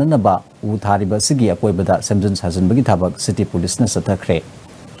using kananaba u thariba sigi akoibada semjun sajan bagi thabak City Police na sathakre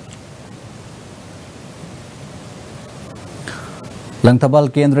Langthabal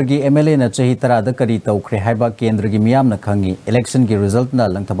Kendra ki MLA na chahi tarada kari tawkhre haiba Kendra ki miyam na khangi election ki result na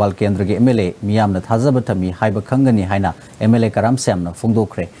Langthabal Kendra ki MLA miyam na thajaba thami haiba khangani haina MLA Karam Sam na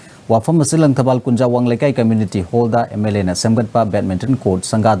phongdokhre wafam asi Langthabal Kunja Wanglaikai Community Hall da MLA na semgatpa badminton court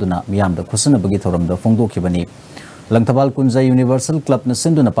sangaduna miyam da khusana bagi thoram da phongdokhibani Langthabal Kunja Universal Club na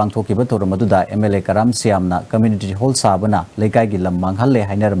sinduna pangthokiba thoram aduda MLA Karam Sam na Community Hall sabana leikai gi lam manghalle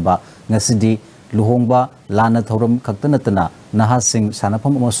hainaramba ngasidi Luhongba Lana Thorum Kaktanatana Naha Singh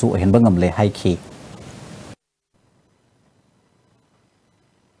Sanapam Masu Henbangamle Haiki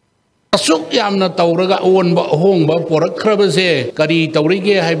Asuk yamna tauraga onba hongba porakrabase kari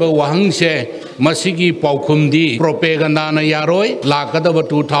taurige haiba wahangse masigi paukhumdi propaganda na yaroi lakadaba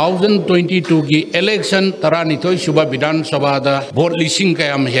 2022 ki election taranithoi suba bidan sabha da vote lising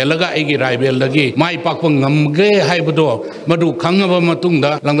kayam helaga egi rival lagi mai pakpa ngamge haibado madu khangaba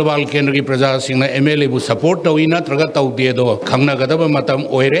matungda Langthabal Kendra ki praja singna MLA bu support tawina traga tawde do khangna gadaba matam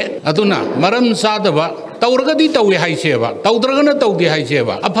oire aduna maram sadaba tauragadi tawi haiseba taudragana tawde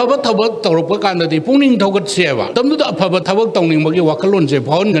haiseba afaba thabak tawrpa kanadi pungning thogat seba tamduda afaba thabak tawning magi wakalon je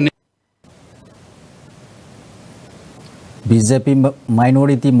phon gani BJP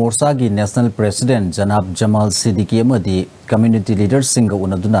Minority Morsa ki National President Janab Jamal Siddiqui amadi Community Leaders Singa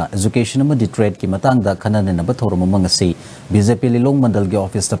unaduna Education amadi Trade ki matangda khananena bathorum mangasi BJP Lilong Mandal ki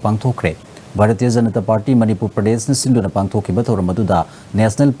office ta pangthokre Bharatiya Janata Party Manipur Pradesh na sinduna pangthoki bathorum aduda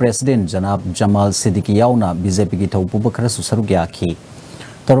National President Janab Jamal Siddiqui yauna BJP ki thaupu bakhara susarugya ki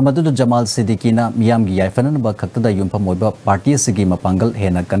Tormadu Jamal Siddiqui na miyam gi yaifanan ba khaktada yumpam oiba party sigi mapangal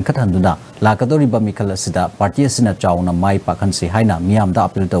hena kankhat handuna lakadori ba mikhala sida party sina chauna mai pakhan si haina miyam da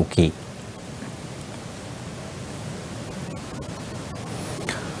appeal tauki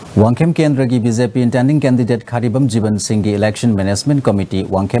Wangkhem Kendra ki BJP intending candidate Kharibam Jiban Singh ki Election Management Committee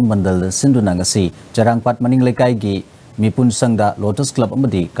Wangkhem Mandal sinduna ngasi Jarangpat Maning Lekai gi Mipun Sangda Lotus Club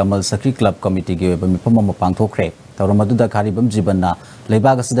amadi Kamal Sakri Club Committee gi oiba mipamama pangthokre Tauramadu Kharibam Jiban na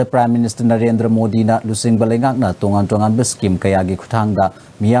Leibag asida Prime Minister Narendra Modi na lusing balengak na tongan ba scheme kaya gi khuthangda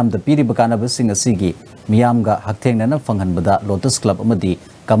miyam da piri bakana ba sing asigi miyam ga hakthengna na fanghan bada Lotus Club amadi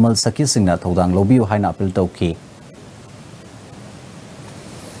Kamal Sakhi Singh na thodang lobiu haina appeal tauki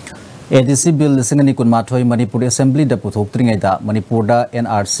ADC Bill Singani Kunmathoi Manipur Assembly da puthok tringaida Manipur da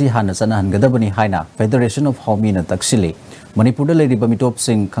NRC hana sana hangadabani haina Federation of Haumi na taksili Manipur da leriba mitop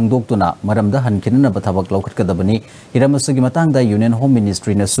sing khangdoktuna maramda hankinna bathabak laukhatkadabani iramasagi matangda Union Home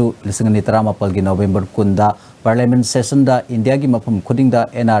Ministry nasu Singani Taramapal gi November kunda Parliament session da India gi mafam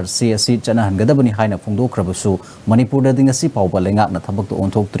khudingda NRC asi chana hangadabani haina phongdokrabasu Manipur da dingasi pawba lengak na thabak to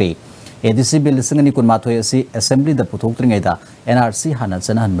onthoktre ADC Bill Singani Kunmathoi asi Assembly da puthok tringaida NRC hana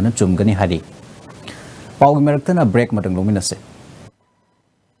chana hanbana chumgani hari Pau American break matang luminase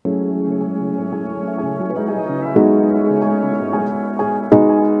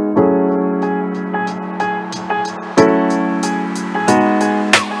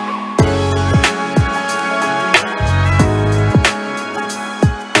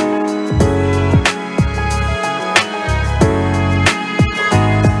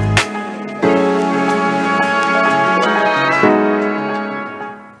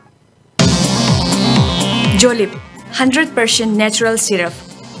Jolip 100% natural syrup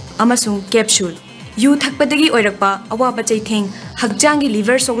amasung capsule yu thakpadagi oirakpa awaba chaitheng hakjangi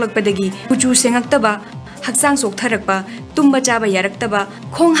liver soklakpadagi kuchu sengaktaba haksang soktharakpa tumba chaba yaraktaba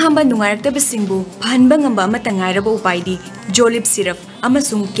khong hamba nungaraktaba singbu phanba ngamba amata ngairaba upaidi Jolip syrup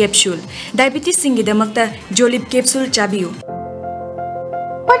amasung capsule diabetes singidamakta Jolip capsule chabiu.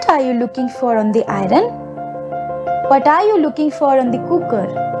 What are you looking for on the iron? What are you looking for on the cooker?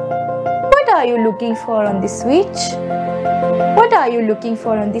 What are you looking for on the switch? What are you looking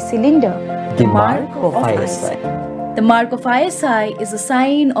for on the cylinder? The mark of ISI. The mark of ISI is a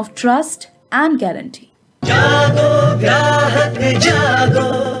sign of trust and guarantee. Jago, grahak jago.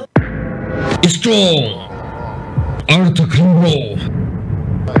 Strong. Arth Khamro.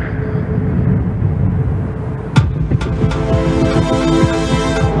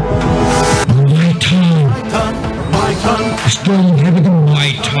 Strong habit my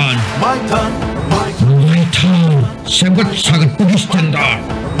turn. My turn. My turn. Sagat Buddhist standard.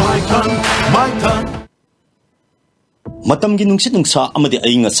 My turn. Matamgi nungsit nungsa amadi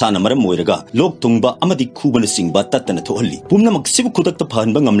ainga sana maram moiraga lok tungba amadi khubana singba tatana thohalli pumna maksibu khudakta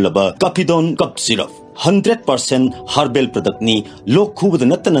phanba ngamlaba Kapidon cup syrup 100% herbal product ni lok khubada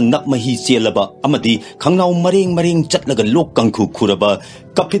natana nakmahi chelaba amadi khangnau mareng chatlaga lok kangkhu khuraba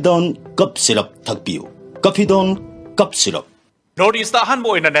Kapidon cup syrup thakpiu Kapidon cup syrup. Northeast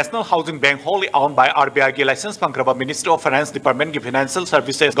Hanbo in the National Housing Bank wholly owned by RBI ki license pangraba Ministry of Finance Department ki Financial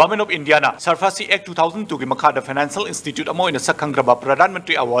Services Government of India na Sarfasi Act 2002 ki makhada Financial Institute amo in sakhangraba Pradhan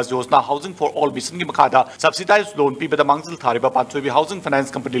Mantri Awas Yojana Housing for All Vision ki makhada subsidized loan pi bada mangsil thariba Panthoi Housing Finance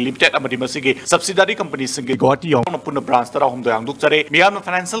Company Limited amadi masigi subsidiary companies singi Guwahati yong puna branch tara hum doyang dukjare miyam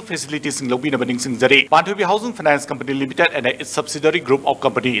financial facilities sing lobi na baning sing jare Panthoi Housing Finance Company Limited and its subsidiary group of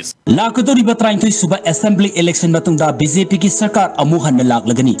companies Lakadori batrain suba assembly election matungda BJP ki sarkar amuhan na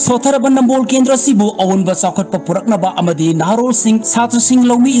laglagani sotharaban nambol kendra sibu awon ba sakhat pa puraknaba amadi naharol singh chhatra singh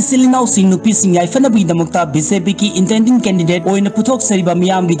lawmi isilinau singh nupi singh yaifanabi damakta BJP ki intending candidate oina puthok seriba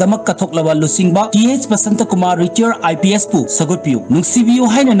miyam gi damak kathoklaba lusingba TH Basanta Kumar retired IPS pu sagotpiu nungsibiu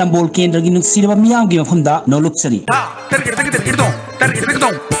haina nambol kendra gi nungsiraba miyam gi mafamda nolupsari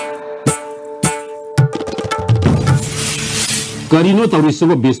Karino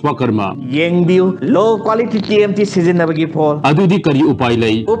Taurisuba Biswakarma. Yang view low quality TMT season nabagi fall. Adudi kari upay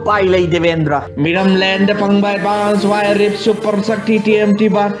lay. Upay lay Devendra. Miram land pangbay bans wire rip super sakti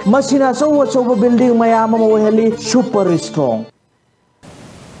TMT bar. Masina so building mayama mawahali super strong.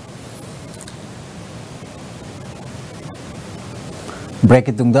 Break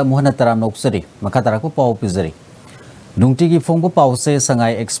itungda muhana taram noksari makatara ko pau pizari. Nungtigi Fongbo Pause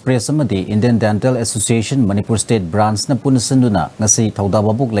Sangai Express amadi Indian Dental Association Manipur State Branch na punasanduna ngasi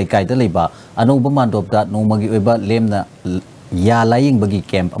Thaudababuk Laikai da leiba anoba mandopda nongmagi oiba lemna ya laying bagi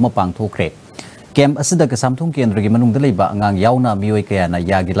camp ama pangthokre camp asida ka samthung kendra gi manung da leiba angang yauna mioi kaya na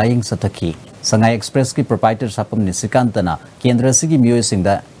ya gi laying sathaki Sangai Express ki proprietor sapam ni sikantana kendra sigi mioi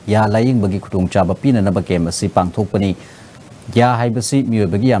singda ya laying bagi khutung chaba pina na ba camp asi pangthokpani ya haibasi mioi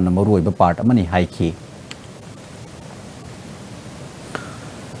bagi yamna maru oiba part amani haiki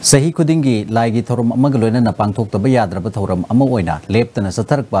Sahi kudingi laigi thorum amagaloina na pangthok taba yadraba thorum ama oina leptana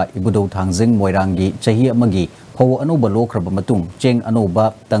satharakba ibudau thangjing moirangi chahi amagi phaw anuba lokraba matung cheng anuba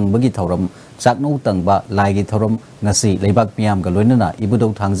tangbagi thorum chakno tangba laigi thorum ngasi leibak miyam galoina na ibudau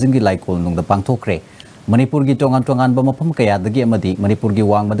thangjing gi laikol nungda pangthokre Manipur gi tongan ba mafam kaya dagi amadi Manipur gi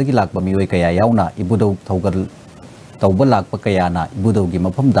wangmadagi lakba mioi kaya yauna ibudau thaugal tauba lakpa kaya na ibudau gi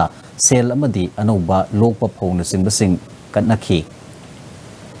mafamda sel amadi anuba lokpa phawna singbasing kanakhi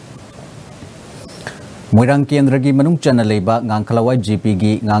Moirang Kendragi Manung Chana Leba, Ngankalawai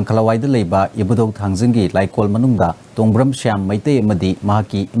GPG, Ngankalawai the Leba, Ibudok Tangzingi, like Kol Manungda, Tongbram Sham, Maite Madi,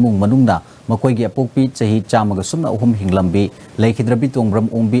 Mahaki, Imung Manungda, Makoigi Apopi, Chahi Chamagasuna Hum Hinglambi, Lake Hidrabi Tongbram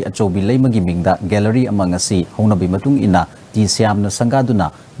Umbi, Achobi Lemagimingda, Gallery among a sea, Honabi Matung Ina, Di Siam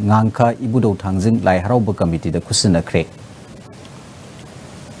Sangaduna, Nganka, Ibudok Tangzing, like Harauba Committee, the Kusina Creek.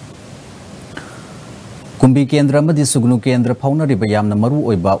 Kumbi Kendra Madi Sugnu Kendra Pauna Ribayam Namaru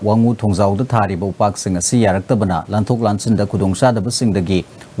Oiba, Wangu Tongzau the Taribo Park Sing a sea Yaraktabana, Lantok Lansin the Kudongsa the Basing the Gi,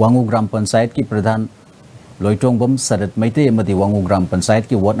 Wangu Gram Pansait Ki Pradhan, Loitongbom Sadat Maite Madi Wangu Gram Pansait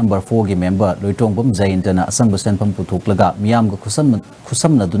Ki Ward number 4 Gi member, Loitongbom Zaintana, Asambasan Pamputuklaga, Miam Kusam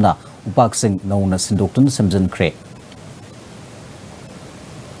Naduna, Upak Sing known as Sindokton Samson Cray.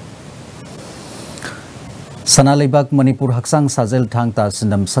 Sanalibak Manipur Haksang Sazel Tangta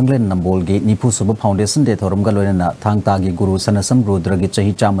Sindam Sanglen Nambolgi Nipu Suba Foundation de Thorum Galona Tangtagi Guru Sanasam Rudragi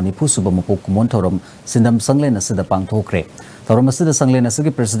Chahicha Manipu Suba Mopuk Thorum Sindam Sanglen Asida Pang Thokre. Thorum Asida Sanglen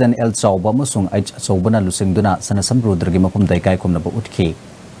Asigi President El Chauba Musung H. Sobana Lusingduna Sanasam Rudragi Mapum Daikai Kumnaba Utki.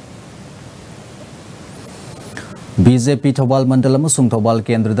 BJP Thobal Mandal amasung Thobal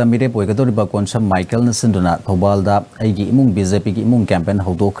Kendra da mire poigadoriba Konsam Michael na sinduna Thobal da aigi imung BJP ki imung campaign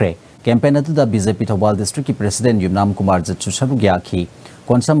hodokre campaign atu da BJP Thobal district ki president Yumnam Kumar Jatsu sarugya ki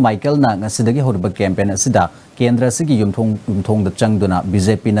Konsam Michael na ngasidagi horiba campaign asida Kendra asigi yumthong da changduna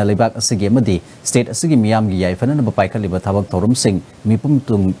BJP na lebak asigi amadi state asigi miyam gi yaifana na bapaikaliba thabak thorum sing mipum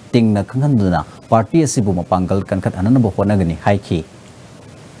tung ting na khanghanduna party asibu mapangal kankhat anana ba honagani haiki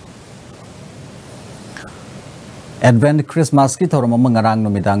Advent Christmas ki thorum mangarang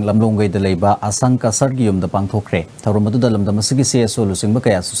numidang lamlongai de leiba asang kasar gi yumda pangthokre thorum adu dalam da masigi se solution ba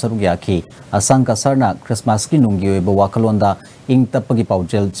kaya susarugya ki asang kasar na Christmas ki nunggi oiba wakalonda ing tapagi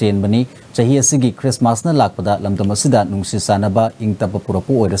paujel chen bani chahi asigi Christmas na lakpada lamda masida nungsi sanaba ing tap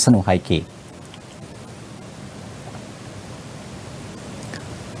purapu oirasanu haiki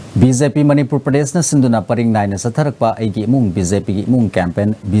BJP Manipur Pradesh na sinduna paring nai na satharakpa aigi imung BJP gi imung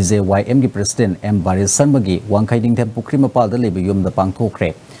campaign BJYM gi president M Baris Sarmagi wangkai dingthem pukri mapal da lebe yum da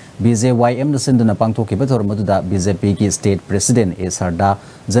pangthokre BJYM na sinduna pangthokiba thormaduda BJP gi state president A Sarda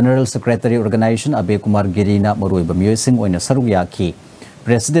general secretary organization Abe Kumar Girina maruiba miyosing oina sarugya ki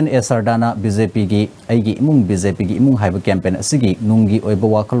President A Sardana BJP gi aigi imung BJP gi imung haiba campaign asigi nungi oiba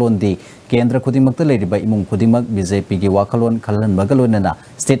wakalon di Kendra khudimagta leiriba imung khudimag BJP gi wakalon khalan magalonana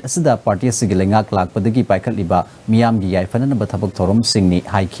state asida party asigi lengak lakpadagi paikaliba miyam gi yaifana ba thabak thorom singni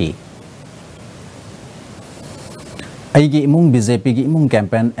haiki aigi imung BJP gi imung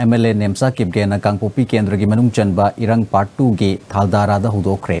campaign MLA Nemsa Kipgena Kangpopi Kendra gi manung chanba irang part 2 gi thaldara da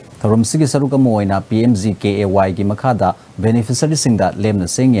hudokre thorom sigi saruka moina PMGKAY gi makhada beneficiary singda lemna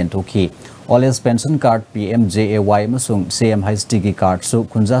sengyen thoki all age pension card PMJAY masung CM ISTV gi card su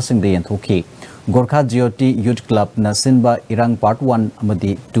khunja singda yen thoki Gorkha GOT Youth Club na sinba irang part 1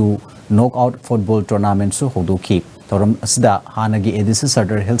 amadi 2 knockout football tournament su hodoki thorom asida hanagi ADC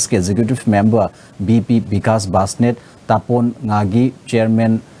Sadar Hills ke executive member BP Vikas Basnet Tapon Ngagi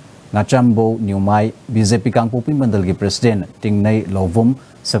chairman Ngachambo Nyumai BJP Kangpopi Mandal gi president Tingnai Lovum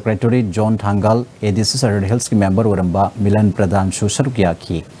secretary John Thangal ADC Sadar Hills ki member waramba Milan Pradhan su sarukya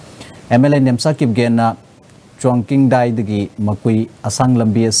ki MLA Nemsa Kipgena Chongking Dai dagi makui asang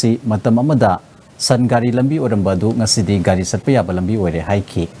lambi asi matam amada san gari lambi waramba du ngasidi gari satpa yaba lambi oire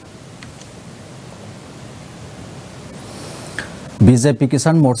haiki BJP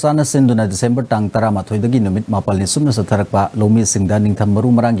Kisan Morcha na sinduna December tang tara mathoidagi numit mapal ni sumna satharakpa lomi singda ningtham maru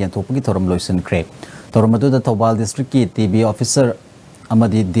marang yan thopagi thorom loisin kre thorom adu da Thobal district ki TB officer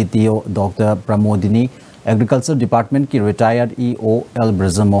amadi DTO Dr Pramodini Agriculture Department ki retired EO L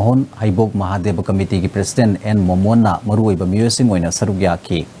Brajamohan Haibok Mahadeva Committee ki president N Momona maruiba miyosing oina sarugya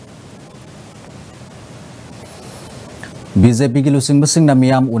ki BJP ki lusing basing na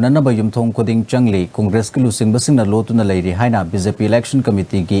miyam unana ba yumthong koding changli Congress ki lusing basing na lotu na leiri haina BJP Election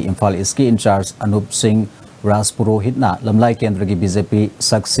Committee ki Imphal East ki in charge Anup Singh Raspurohit na lamlai kendra ki BJP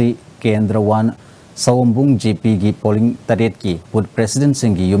Saksi Kendra 1 Sawombung GP ki polling taret ki put president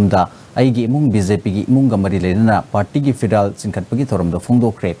Singh ki yumda aigi imung BJP ki imung gamari lena party ki federal singkhatpagi thorom da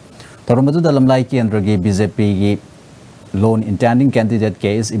phongdokre thorom adu da lamlai kendra ki BJP ki lone intending candidate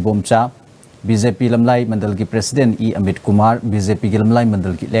KS Ibomcha BJP lamlai mandal ki president E Amit Kumar BJP ki lamlai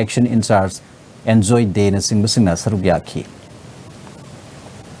mandal ki election in charge Enjoy Day na singbasingna sarugya ki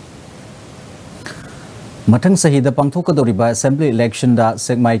Mathang sahida pangthokadoriba assembly election da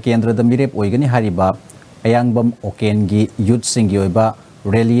segmai kendra da mirep oigani hariba ayangbam oken gi youth singi oiba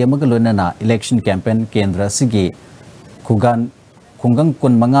rally amagalonana election campaign kendra sigi khungang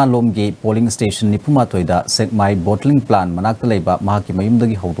kun manga lom gi polling station nipuma toida segmai bottling plant manakta leiba mahaki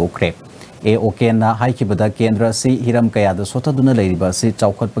mayumdagi hodokre e oken na haikibada kendra si hiram kaya da sotaduna leiriba si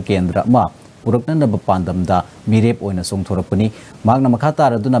chawkhatpa kendra ma purakna na bapandam da mirep oina songthorapani magna makhata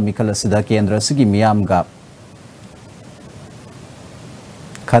raduna mikhala sida kendra sigi miyamga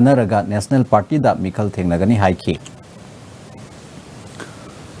Khanaraga National Party da Mikhal Thengnagani haiki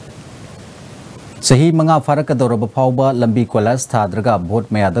Sahi manga faraka doraba phauba lambi kolas thadraga vote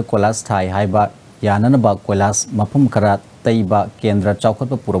mayada kolas thai haiba yananaba kolas mafum khara taiba kendra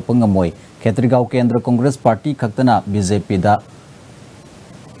chawkhatpa purakpa ngamoi Khetrigau Kendra Congress Party khaktana BJP da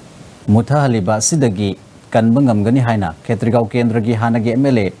mutha haliba sidagi kanba ngamgani haina Khetrigau Kendra gi hanagi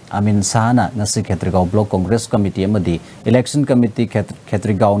MLA Amin Sahana ngasi Khetrigau Block Congress Committee amadi Election Committee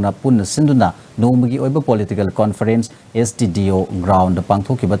Khetrigau na pun sinduna nomagi oiba political conference STDO ground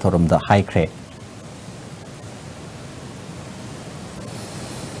pangthokiba thorom da haikre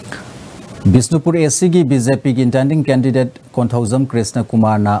Bisnupur AC gi BJP gi intending candidate Konthauzam Krishna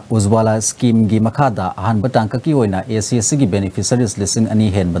Kumar na Ujwala scheme gi makhada ahanba tangka ki oina ACC gi beneficiaries listing ani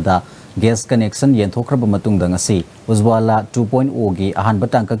hen bada gas connection yenthokraba matungda ngasi Ujwala 2.0 gi ahanba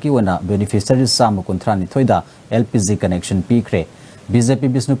tangkaki wana beneficiaries sama kontrani thoida LPG connection pikre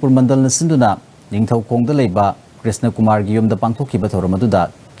BJP Bisnupur mandal na sinduna ningthau khongda leiba Krishna Kumar gi yumda pangthokiba thoramaduda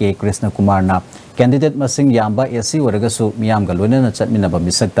K Krishna Kumar na candidate masing yamba AC waragasu miyamga loinana chatminaba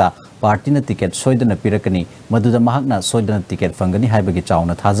misakta party na ticket soidana pirakani maduda mahakna soidana ticket fangani haibagi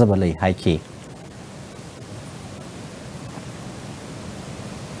chauna thajaba lei haiki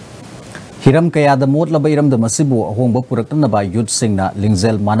Hiram kayada motlaba iramda masibu ahongba puraktanaba youth singna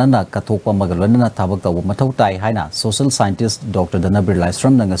lingzel manana kathokpa magalwana thabak tawu mathau tai haina social scientist Dr. Danabir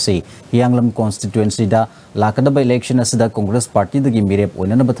Laisram nangasi Hianglam constituency da lakadaba election asida Congress party dagi mirep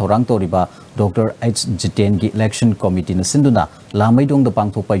oinana ba thorang toriba Dr. H Jiten gi election committee na sinduna lamaidong da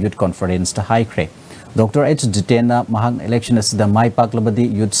pangthokpa youth conference ta haikre Dr. H Jiten na mahang election asida mai paklabadi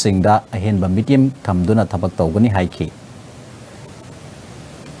youth singda ahenba medium thamduna thabak tawgani haiki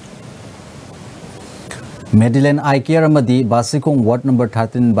Medellin Ikea Amadi Basikong Ward number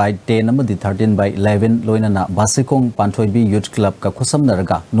 13 by 10 Amadi 13 by 11 Loinana Basikong Panthoibi Youth Club ka khusam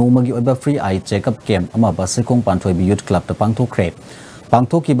naraga nomagi oiba free eye checkup camp ama Basikong Panthoibi Youth Club ta pangthokre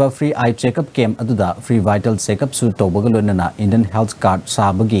pangthokiba free eye checkup camp aduda free vital checkup su tobaga loinana Indian health card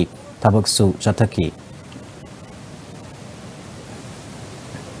sabagi thabak su chathaki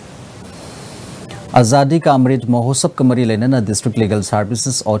Azadi ka Amrit Mahotsav Kamari Lenana District Legal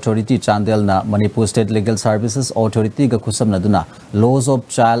Services Authority Chandel na Manipur State Legal Services Authority ga khusam naduna Laws of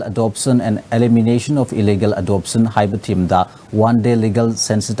Child Adoption and Elimination of Illegal Adoption haiba theme da one-day legal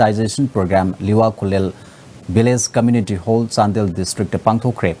sensitization program Liwa Kulel Village Community Hall Chandel District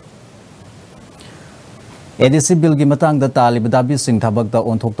pangthokre ADC bill gi matang da talibadabi sing thabak da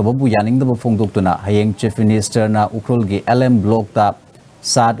onthok tabu yaning da phongdok tuna hayeng Chief Minister na Ukrul gi LM block da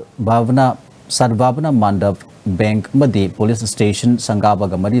Sadvabana Mandap Bank Madi Police Station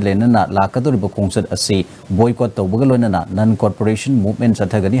Sangabaga Mari Lenana Lakaduriba Kongsat Asi boycott Tobagalona non corporation movement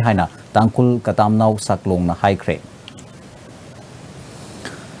Satagani Haina Tankul Katamnau Saklong na Haikre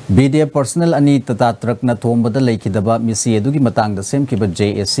BDF personnel ani tata truck na thombada leikidaba misi edugi matang da sem kiba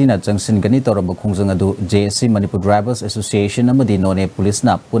JSC na junction gani toraba khongjang adu JSC Manipur Drivers Association amadi none police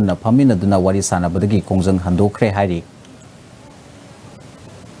na punna phamina duna wari sanabadagi khongjang handokre hairi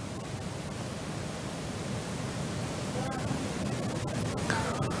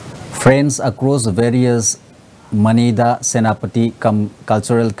Friends across various Manida Senapati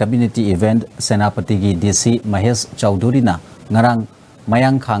Cultural Community Event Senapati gi DC Mahesh Chowdhury na ngarang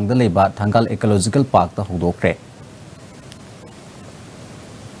mayang khangda leba Thangal Ecological Park ta hudokre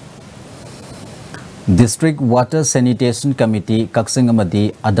District Water Sanitation Committee Kaksing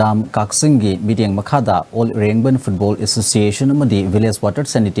amadi Adam Kaksing gi meeting makhada All Irengban Football Association amadi Village Water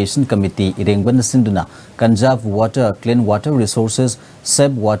Sanitation Committee Irengban sinduna Conserve Water Clean Water Resources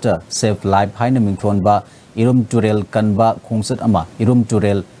Save Water Save Life haina mingthon ba Irum Turel kanba khongsat ama Irum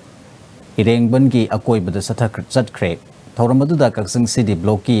Turel Irengban gi akoibada sathakre Thoramaduda Kaksing City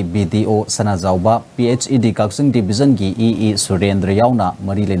Block ki BDO Sanazauba PHED Kaksing Division ki EE Surendra yauna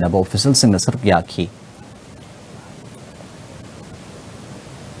mari lenaba official sing na sarpya khi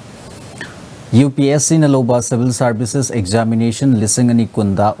UPSC na loba Civil Services Examination Lisingani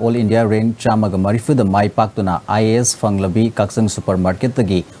Kunda All India Rank Chamaga Marifu the Mai Paktuna IAS Fanglabi Kaksang Supermarket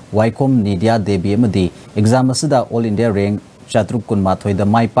tagi Waikom Nidia Debi Amadi Exam asida All India Rank Chatruk Kunmathoi the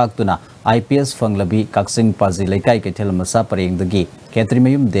Mai Paktuna IPS Fanglabi Kaksing Pazi Laikai Ketel Masa Pareng dagi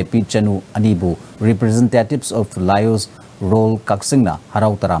Ketrimayum Depi Chanu Anibu Representatives of Lios Role Kaksingna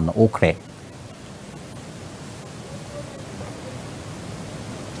Harau Taramna Okre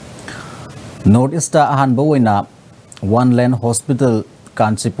Northeast ahan bawoina One Land Hospital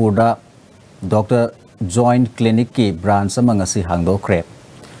Kanchipurda Dr. Joint Clinic ki branch amangasi hangdokre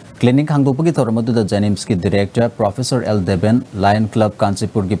Clinic hangdopagi thoramadu da Janims ki Director Professor L Deben Lion Club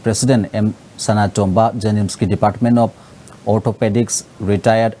Kanchipur ki President M Sanatomba Janims ki Department of Orthopedics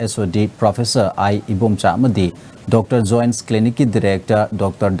Retired SOD Professor I Ibomcha amadi Dr. Joint Clinic ki Director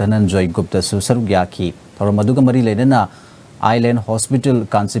Dr. Dhananjoy Gupta Susarugyaki thoramadu ga mari lenana Island Hospital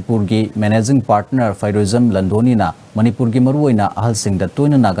Kanchipur gi Managing Partner Fairuzam Landoni na Manipur gi maruina ahal sing da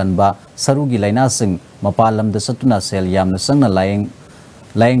toina naganba sarugi laina sing mapalam da satuna sel yamna sangna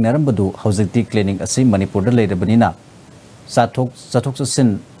laying narambadu housing clinic asi Manipur da leirabanina sathok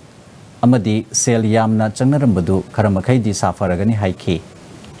sin amadi sel yamna changnarambadu karamakai di safaragani haiki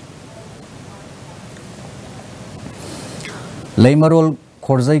Leimarol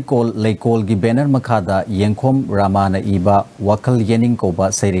Khorzai Kol Leikol gi banner makada Yengkhom Ramana iba Wakal Yening koba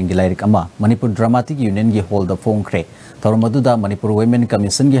Sairing gi lairik ama Manipur Dramatic Union gi hold the phongkre Taurumaduda Manipur Women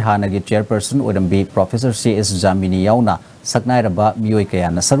Commission gi hana gi chairperson Odambi Professor C.S. Jamini yauna saknairaba miyoi kaya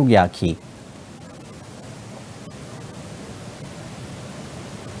na sarug yaki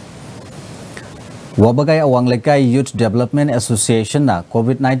Wabagai Awang Lekai Youth Development Association na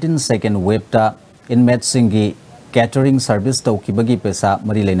COVID-19 second wave ta inmate singi catering service tawkibagi pesa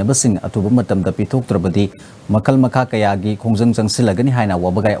mari leinabasing atuba matamda pithoktrabadi makal makha kayagi khongjang jangsilagani haina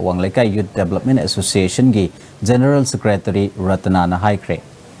Wabagai Awang Lekai Youth Development Association gi General Secretary Ratna na haikre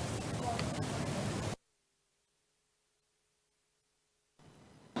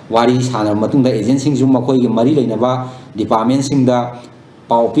Wari sana matungda agency sing makhoi gi mari leinaba department singda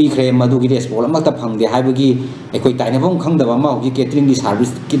Paupi Creme Madugi Respol Mata Pang de Habagi, a quick Tainabon Kangdava Mau, catering this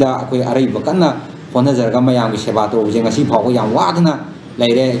service Kida, a Array Bacana, Fonazargamayam, Shabato, Jangasi Pau, Yang Wagner,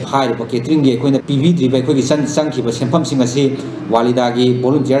 Laire, High Catering, a queen of PV, Tribequi, Sanki, but Sempam Singasi, Walidagi,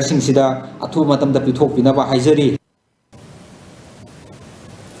 Volunteer Sing Sida, Atu Matam the Pitop, Pinaba Hazari.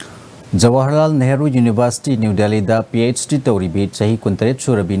 Jawaharlal Nehru University, New Delhi, the PhD Toribi, Sahi Kuntret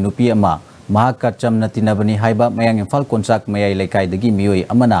Surabi Nupi Ama. Mahaka chamna tinabani haiba mayang Imphal konchak mayai lekai dagi miyoi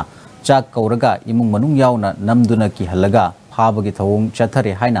amana chak kauraga imung manung yauna namduna ki halaga phabagi thawung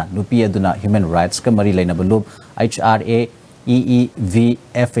chathare haina nupi aduna human rights ka mari leinaba lob HRA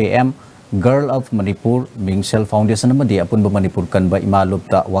EEVFAM Girl of Manipur Mingshel Foundation amadi apunba Manipur kanba ima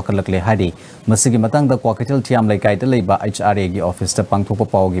lobta wakalakle hari masigi matangda Kwakital Thiam lekai ta leiba HRA gi office ta pangthokpa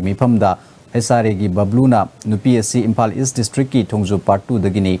pawgi mifamda SRA gi babluna nupi asi Imphal East District ki Thongju Part 2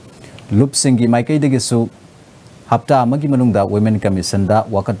 dagini Lup Singi Maikai Degisu Hapta Magi Manungda Women Commission da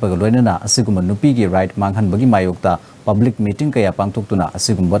Wakat Pagaloina Asiguma Nupigi right Manghan Bagi Mayokta public meeting kaya pangtuktuna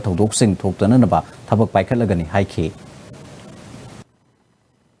Asigumba Todok Sing Toktanaba Tabak Paikalagani Haiki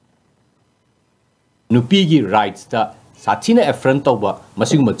Nupigi rights da Satina affront over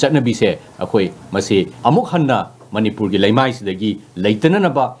Masiguma Chatnabise Akoi Masi Amuk Hanna Manipur gi Laimai Sidagi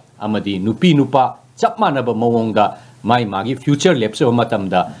Laitanaba Amadi Nupi Nupa Chapmanaba Mawonga Mai Magi future lepse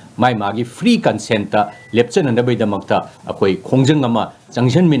matamda Mai Magi free consent lepse nandabai damakta akoi khongjang ama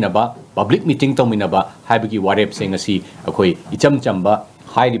changjan minaba public meeting to minaba haibagi warep sing asi akoi icham chamba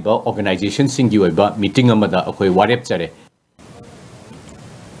hairiba organization singi oiba meeting amada akoi warep chare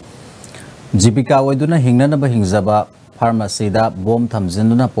Jipika oiduna hingnanaba hingjaba pharmacy da bom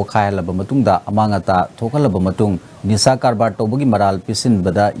thamjinduna pokhailaba matungda amangata thokalaba matung Nisa Karbar Tobagi Maral Pisin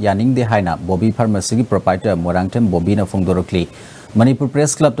Bada Yaning de Haina Bobby Pharmacy gi proprietor Morangtem Bobina Fongdorokli Manipur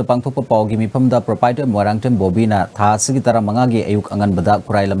Press Club to Pangthopa Paugi Mipamda proprietor Morangtem Bobina Tha Sigitara Mangagi Ayuk Angan Bada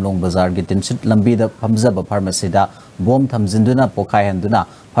Kurai Lamlong Bazar gi Tinchit Lambi da Phamzaba Pharmacy da bom thamjinduna pokhaihanduna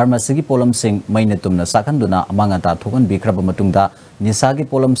pharmacy gi polam sing mainetumna sakhanduna amangata thokan bikraba matungda Nisa gi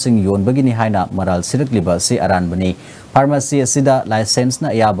polam sing yonbagi ni haina maral sirakliba se aranbani pharmacy asida license na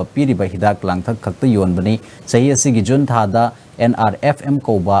ayaba piriba hidak langthak khakta yonbani sahi asigi jun thada NRFM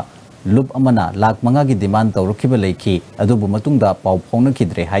koba lup amana lak manga gi demand tawrukhiba leiki adubu matungda pau phongna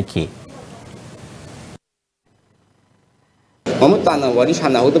khidre haiki Mamutana wari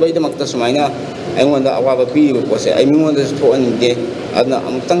sana hudbai damakta sumaina aingwanda awaba piriba pose ai mingonda thoaninde adna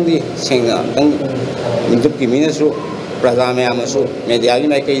amtangdi sengna tang minjup ki minasu pradame amasu media gi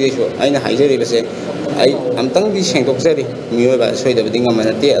mai kai desu aina haijari base ai amtangdi sengdoksari miyoba soida bedinga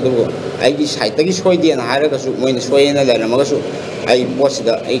manate adugo ai gi saita gi soidi na haraga su moina soyena la namagasu ai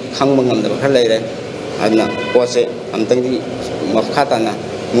posida ai khangma ngamda khar leire adna pose amtangdi mafkhatana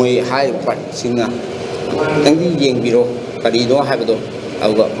moi hai pat singna tangdi yengbiro kari do habdo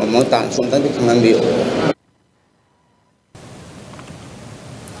awga mamatan sumtangdi khangambiyo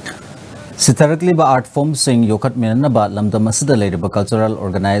Sitharakli ba art form sing yokat minanaba lamda masida leiriba cultural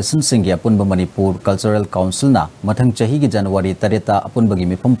organization sing ya apunba Manipur Cultural Council na mathang chahi gi January 3 apunba gi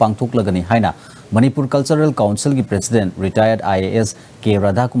mifam pangthoklagani haina Manipur Cultural Council gi President retired IAS K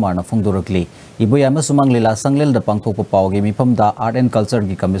Radha Kumar na phongdorokli iboyama sumang lila sanglel da pangthokpa pawgi mifam da art and culture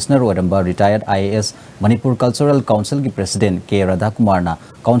gi commissioner oramba retired IAS Manipur Cultural Council gi President K Radha Kumar na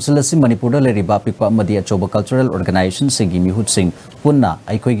council asi Manipur da leriba pikpa amadi achoba cultural organization sing gi mihut sing punna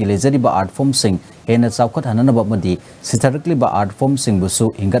aikoi gi lejariba art form sing hena chawkhat hananaba madi sitharakli ba art form sing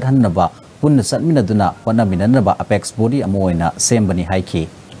busu hingat hananaba punna satminaduna wana minanaba apex body amoina sembani haiki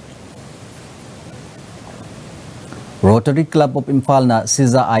Rotary Club of Imphal na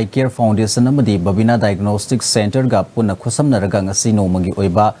Siza Eye Care Foundation amadi Babina Diagnostic Center ga punna khusamnaraga ngasi nomagi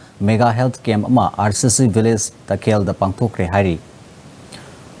oiba mega health camp ama RCC Village Takel da pangthokre hairi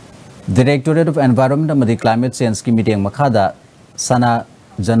Directorate of Environment amadi Climate Change ki meeting makhada sana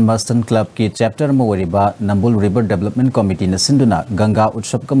Janmastan Club ki chapter Mawariba Nambul River Development Committee na Sinduna Ganga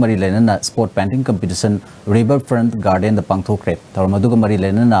Utsav ka mari na sport painting competition Riverfront Garden the Pangthokre. Tarmaduga mari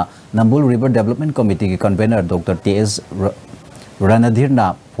na Nambul River Development Committee ki convener Dr. T.S.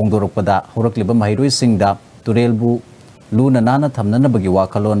 Ranadhirna Pongdorokpada Horakliba Mahirui Singda Turelbu Luna Nana Thamnana Bagi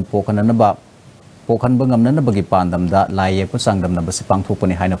Wakalon Pokananaba Pokan Bangamnana Bagi Pandamda Laye Pusangdam na Basipang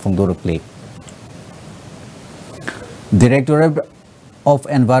Thopani Haina Pongdorokle. Directorate of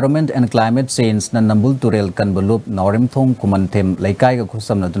Environment and Climate Change na Nambul Turel Kanbalup Naurimthong Kumantem Laikai ka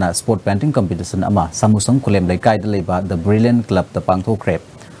kusam na duna sport painting competition ama samusang kulem Laikai daleba the Brilliant Club the Pangthokre.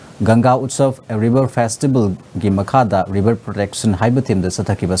 Ganga Utsav a river festival gi makada river protection haibathim da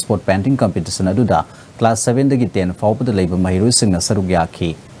sathakiba sport painting competition aduda class 7 dagi 10 fawpada leiba mahiru singna saruk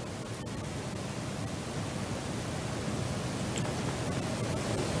yakhi.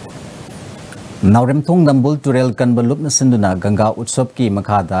 Naurimthong Nambul Turel Kanbalup na Sinduna Ganga Utsav ki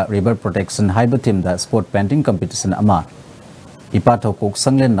makada river protection haibathim da sport painting competition ama Ipatokok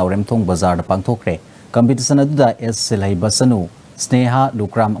Sanglen Naurimthong Bazar da Pangthokre. Competition aduda S Silai Basanu Sneha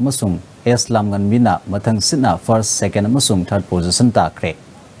Lukram amasung S Lamngan Mina mathang sina first second amasung third position takre.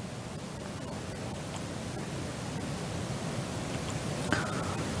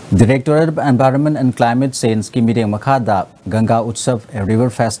 Directorate of Environment and Climate Change ki meeting makada Ganga Utsav a river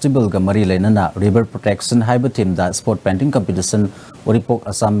festival ga mari lenana river protection haibathim da sport painting competition Uripok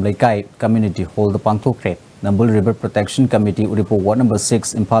Assam Laikai Community Hall the Pangthokre. Nambul River Protection Committee Uripo Ward number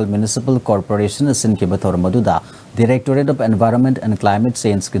 6 Impal Municipal Corporation Asin ki bathor maduda Directorate of Environment and Climate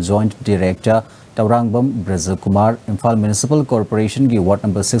Change ki Joint Director Taurangbam Brazil Kumar Impal Municipal Corporation ki Ward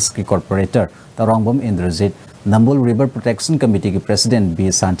number 6 ki Corporator Taurangbam Indrajit Nambul River Protection Committee ki President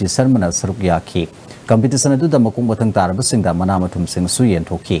B. Santi Sarmana saruk yakhi. Competition aduda makung bathang tarabasingda manamathum sing suyen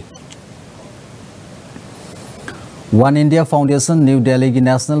thoki. One India Foundation New Delhi ki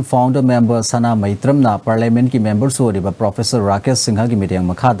National Founder Member Sana Maitramna Parliament ki members oriba Professor Rakesh Singha ki meeting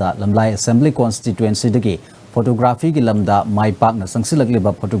makhada Lamlai Assembly Constituency dagi photography ki lamda mai pak na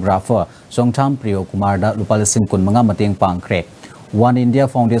sangsilagliba photographer Songtham Priyo Kumar da lupalising kun manga mateng pangkre. One India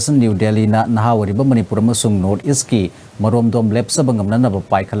Foundation New Delhi na nahawariba Manipur amasung North East ki maromdom lepsa bangamna ba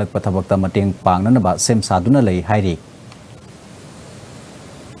paikhalak pathabakta mateng pangna ba sem saduna lei hairi.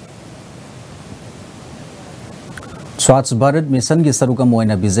 Swachh Bharat Mission ki saruka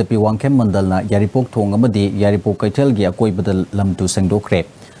moina BJP Wangkhem Mandal na Yaripok Thong amadi Yaripok Kaitel gi akoi badal lamtu sengdokre.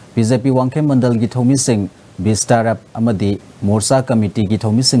 BJP Wangkhem Mandal gi thomi sing Bistarap amadi Morsa Committee ki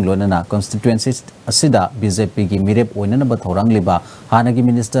thomi sing lonana constituency asida BJP gi mirep oinana ba thorang liba hanagi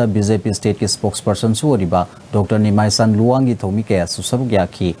Minister BJP State ki spokesperson su oriba Dr. Nimai San Luang gi thomi ke susaruk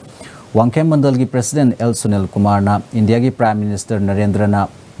yakhi. Wangkhem Mandal gi President L. Sunil Kumar na India gi Prime Minister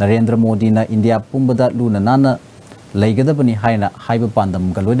Narendra Modi na India pumbada luna nana Laigadabani Haina Haiba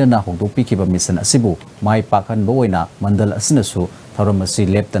Pandam Galoidana Hogdopi Kiba Mission Asibu, Mai Pakan Boina, Mandal Asinasu, Tharamasi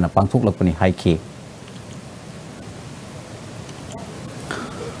Leptana Pangtuklapani Haiki.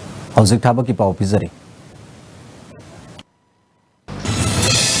 Hauzik Tabaki Pau Pizari.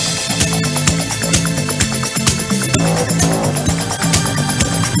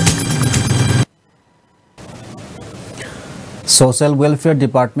 Social Welfare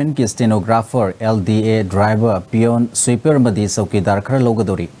Department ki stenographer, LDA driver, peon, sweeper madi saukidar khara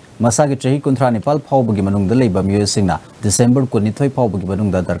logadori. Masagi chahi kunthra Nepal phawbagi manungda leiba miyoi singna December 22 phawbagi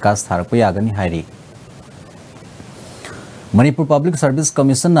manungda darkas tharakpa yagani hairi. Manipur Public Service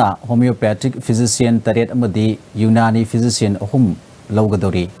Commission na homeopathic physician taret amadi Unani physician ahum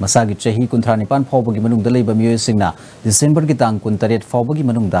logadori. Masagi chahi kunthra Nepal phawbagi manungda leiba miyoi singna December ki tang kun taret phawbagi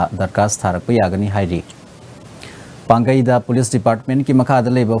manungda darkas tharakpa yagani hairi. Pangaida Police Department ki makhada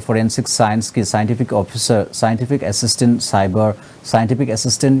leba Forensic Science ki Scientific Officer, Scientific Assistant Cyber, Scientific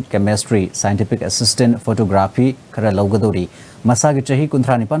Assistant Chemistry, Scientific Assistant Photography khara laugadori. Masagi chahi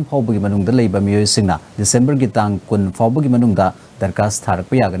kunthanipan phawbagi manungda leba miyoi singna December ki tang kun phawbagi manungda darkas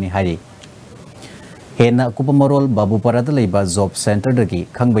tharakpa yagani hairi. Hena Kupamarol Babuparada leba Job Center dagi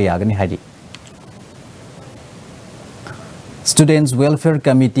khangba yagani hairi. Students Welfare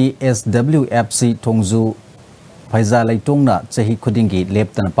Committee SWFC Tongzu Paiza Laitongna Chahi Khudingi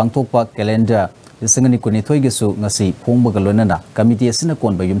Leptana Pangthokpa Calendar Lisangani Kunithoi gisu ngasi phongba galonana committee asina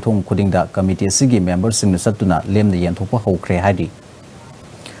konba yumthong khudingda committee asigi members singna satuna lemna yenthokpa hokre haidi.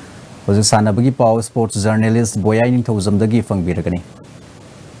 Hojik sanabagi pau sports journalist Boyai Ningthozamdagi fangbiragani.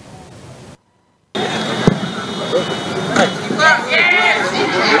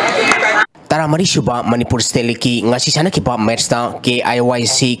 Taramari Shuba Manipur State ki ngasi sana ki pa match ta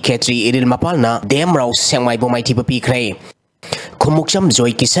KIYC Khetri Iril Mapal na Dem Rao Sengmai Bomai Tipa Pikre Khomukcham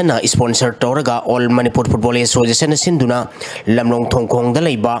Joy Kisana sponsor Toraga All Manipur Football Association Sinduna Lamlong Thongkong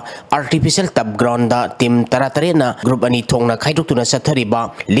Dalaiba Artificial Tap Ground da Team Taratarena Group Ani Thongna Khaidukuna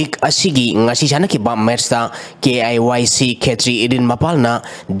Sathariba League Asigi Ngasi Sanakiba Mersta KIYC Khetri Idin Mapalna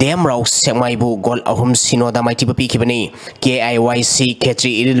Demrau Semaibu Gol Ahum Sinoda Maitiba Pikibani KIYC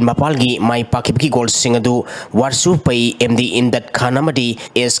Khetri Idin Mapalgi Mai Pakibki Gol Singadu Warsu Pai MD Imdat Khanamadi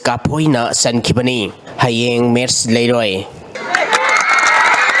is Kapoina Sankibani Hayeng Mers Leroy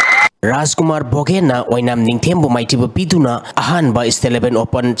Rajkumar Bogena Wainam Ningthembu Maitibu Piduna Ahanba State Level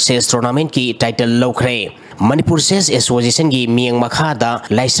Open Chess Tournament ki title Lokre Manipur Chess Association gi Miang Makhada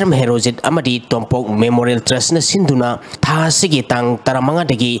Laisram Herojit Amadi Tompok Memorial Trust na Sinduna Tha Sigi Tang Taramanga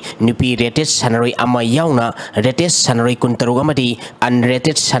dagi Nupi Rated Sanaroi Ama Yauna Rated Sanaroi Kuntaru Amadi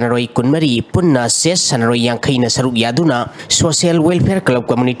Unrated Sanaroi Kunmari Punna Chess Sanaroi Yangkai na Saruk Yaduna Social Welfare Club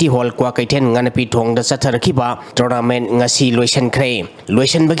Community Hall Kwa Kaiten Nganapi Thong da Satharakiba Tournament ngasi Loisan Kre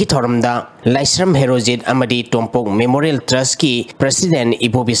Loisan bagi da Laisram Herojit Amadi Tompok Memorial Trust ki President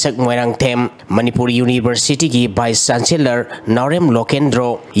Ibu Bisak Moirang Them Manipur University ki Vice Chancellor Naurem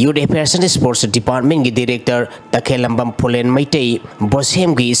Lokendro Youth Affairs and Sports Department ki Director Takhelambam Pulen Maitei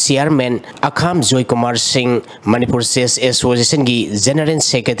Boshem ki Chairman Akham Joy Kumar Singh Manipur Chess Association ki General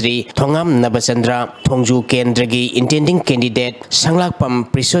Secretary Thongam Nabachandra Thongju Kendra ki Intending Candidate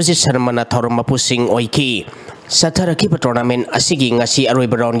Sanglakpam Prisojit Sharmana Thoromapu Singh Oiki Sataraki tournament asigi ngasi aroi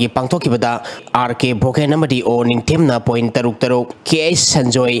baron gi pangthokibada RK Boken amadi o ningthemna point taruk taruk KS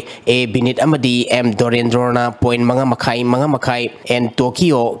Sanjoy A Binit amadi M Dorendrona point manga makai and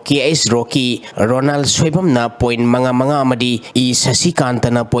Tokyo KS Rocky Ronald Swebamna point manga amadi E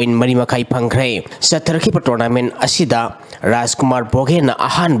Sasikantana point mari makai pangkhre Sataraki tournament asida Rajkumar Bogen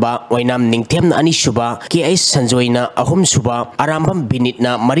ahanba oinam ningthemna ani shuba KS Sanjoy na ahum suba Arambam Binit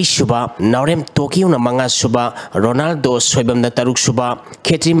na mari shuba Naurem Tokyo na manga suba Ronaldo Swebam na taruk suba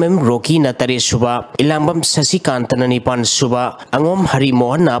Ketrimem Rocky na tare suba Ilambam Sasikanta na nipan suba Angom Hari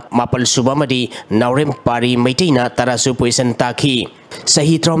Mohan na mapal suba madi Naurem Pari Maitei na tarasu puisan taki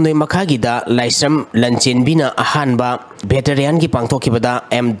Sahi Tromnoy Makagida Laisram Lanchenbina Ahanba Veteran ki pangthokibada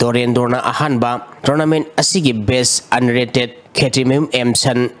M Dorendorna Ahanba Tournament asigi Best Unrated Ketrimem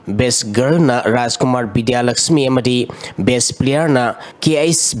Emsan Best Girl na Rajkumar Vidya Lakshmi amadi Best Player na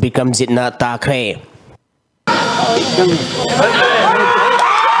KS Bikramjit na takre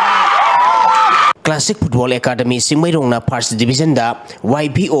Classic Football Academy Singmairong na First Division da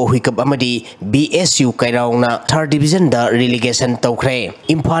YBO Huikap amadi BSU Kairong na Third Division da relegation tawkhre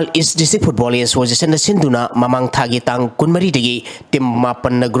Imphal East District Football Association na sinduna mamang thagi tang kunmari dagi team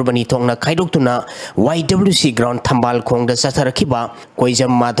mapan na group ani thong na khaidoktuna YWC ground Thambal khong da satharakiba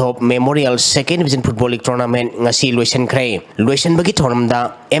Koijam Madhop Memorial Second Division Football League Tournament ngasi loisan khre loisan bagi thoram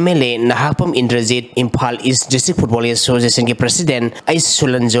da MLA Nahapam Indrajit Imphal East District Football Association ki President Ais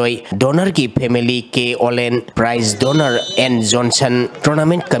Sulanjoy donor ki family K. Olen Prize Donor N. Johnson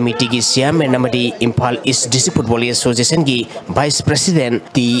Tournament Committee ki Chairman amadi Imphal East District Football Association ki Vice President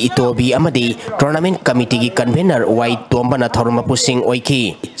T. Itobi amadi Tournament Committee ki Convener Y. Tombana Thorumapu Singh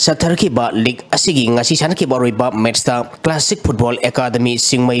Oiki Satharki ba League asigi ngasi sanaki baroiba matchta Classic Football Academy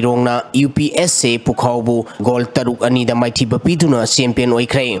Singmairong na UPSA Pukhaubu goal taruk ani da maiti bapiduna champion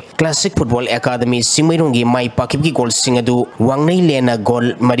oikre Classic Football Academy Singmairong gi mai pakibgi goal singadu wangnai lena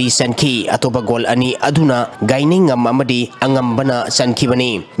goal mari sanki atoba goal ani aduna gaining ngam amadi angambana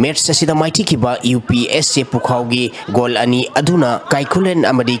sankibani match asida maiti kiba UPSA Pukhaugi goal ani aduna Kaikulen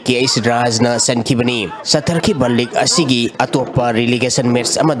amadi KS Rajna sankibani Satharki ba League asigi atopa relegation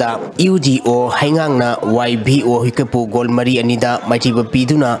match amada UDO haingang na YBO Huikapu goal mari anida maiti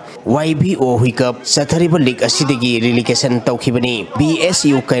bapiduna YBO Huikap Sathariba League asidagi relegation tawkhibani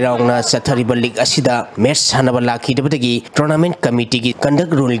BSU Kairong na Sathariba League asida match hanaba lakhidabadagi tournament committee gi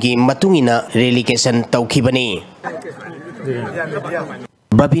conduct rule gi matungina relegation tawkhibani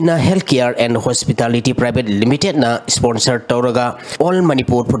Babina Healthcare and Hospitality Private Limited na sponsor Tauraga All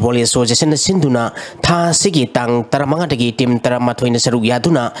Manipur Football Association na sinduna tha sigi tang taramanga dagi team taramathoina saruk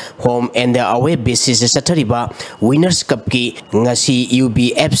yaduna home and away basis sa thariba Winners Cup ki ngasi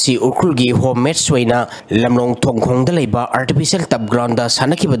UBFC Urkhul gi home match waina lamlong thongkhong da leiba artificial tap ground da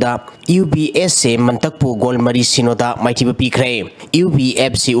sanakibada UBSA mantakpu goal mari sinoda maitiba pikre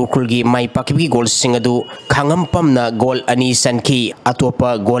UBFC Urkhul gi mai pakibgi goal singadu khangam pamna goal ani sanki atop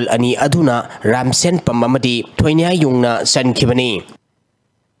goal ani aduna Ramsen Pamamadi Thoinya Yungna Sankibani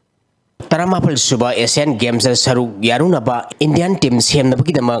Taramapal Suba Asian Games Saruk Yarunaba Indian team Siam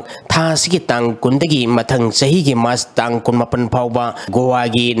Nabukidamak Thasiki Tang Kundagi Matang Sahigi Mas Tang Kunmapan Pauba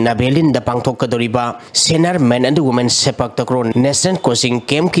Goagi Nabelin the Pangtok Kadoriba Senar Men and Women Sepak Takron National Coaching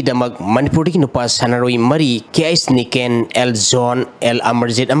Camp Kidamak Manipuri Nupas Hanaroi Mari Kais Niken El Zon El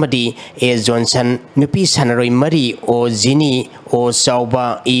Amarjit Amadi E Johnson Nupi Hanaroi Mari O Zini O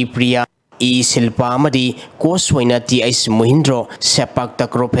Sauba E Priya E Silpa Amadi Koswaina T.S. Mohindro Sepak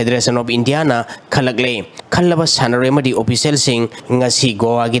Takraw Federation of Indiana Khalakle Khalaba Sanare Madi official sing ngasi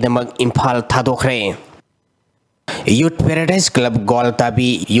Goa Gidamag Impal Thadokre Youth Paradise Club Gol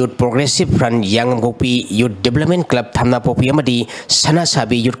Tabi Youth Progressive Front Young Gopi Youth Development Club Thamna Popi Amadi Sana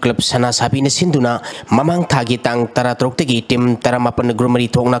Sabi Youth Club Sana Sabi na Sinduna Mamang Thagi Tang Taratroktegi Tim Taramapan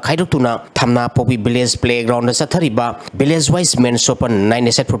Grumari Thongna Khaidokuna Thamna Popi Village Playground sa Thariba Village Wise Men's Open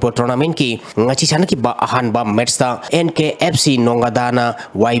 9 set football tournament ki ngachi sanaki ba ahan ba match ta NKFC Nongadana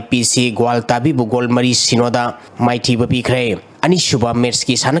YPC Gol Tabi Bugol Mari Sinoda Mighty Babi Kre Ani Shuba Match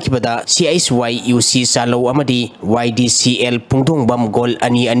ki sanakibada CSYUC Salo Amadi YDCL Pungdong Bam Gol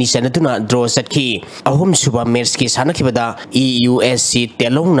Ani Sanatuna Draw Satki Ahum Shuba Match ki sanakibada EUSC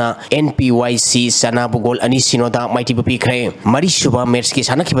Telongna NPYC Sanabu Gol Ani Sinoda Mighty Bapi Kre Mari Shuba Match ki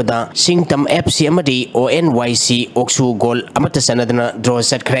sanakibada Singtam FC Amadi ONYC Oksu Gol Amata Sanadana Draw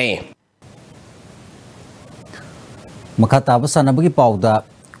Satkre Makataba Sanabagi Pauda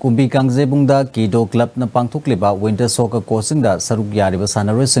Kumbi Kangjebungda Kido Club na pangthukliba Winter Soccer Coaching da saruk yariba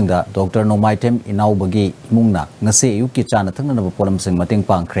sanarosingda Dr. Nomaitem Inaubagi imungna ngase ayuki chana thangnaba polamsing mateng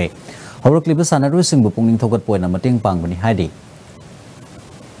pangkhre Horakliba sanarosing bu pungning thogat poina mateng pangbani haidi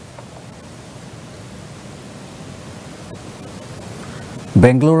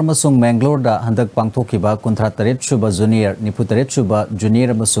Bangalore amasung Mangalore da handak pangthokiba 38 shuba junior 48 shuba junior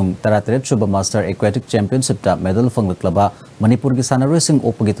amasung 38 shuba master aquatic championship da medal fanglaklaba Manipur gi sanarosing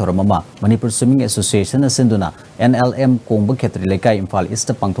opagi thoramama Manipur Swimming Association asinduna NLM Kongba Khetri Lekai Imphal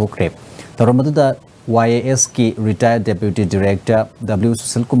East pangthokre thoramadu da YAS ki retired deputy director W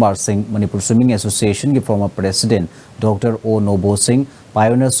Sushil Kumar Singh Manipur Swimming Association gi former president Dr. O Nobo Singh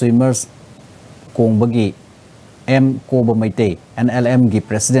pioneer swimmers Kongbagi M. Koba Maite, NLM gi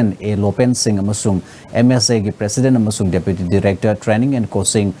President A. Lopen Singh amasung MSA gi President amasung Deputy Director Training and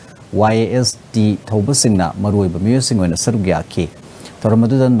Coaching YAST Thoba Singh na Maroi Bamyo Singh oina sarugya ki.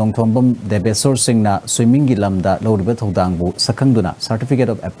 Thoramadu Nongthombam Debesor Singh na swimming gi lamda loriba thodangbu sakhangduna Certificate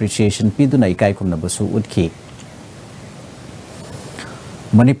of Appreciation piduna ikai khumna basu utki.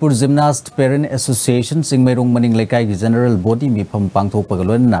 Manipur Gymnast Parent Association Singmerung Maning Lekai gi General Body mi pham pangthok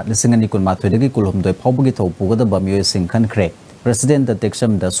pagalona lisingani kun mathwedagi kulhomdoi phawbagi thopugada bamyo sing khankhre President da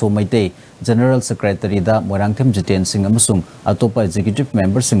Teksham da Somaite General Secretary da Morangthem Jiten Singh amasung atopa executive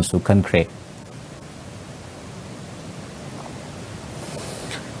member sing su khankhre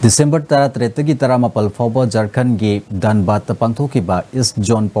December 13 Taramapal Fauba Jharkhand gi Dhanbad ta pangthokiba East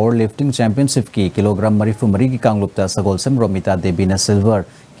Zone Powerlifting Championship ki kilogram marifu mari ki kanglupta Sagol Sem Romita Devi na silver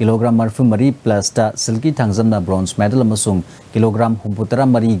kilogram marifu mari plus ta Silky Thangjam na bronze medal amasung kilogram humputara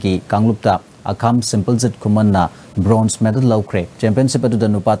mari ki kanglupta Akham Simple Zit Kuman na bronze medal laukre championship adu da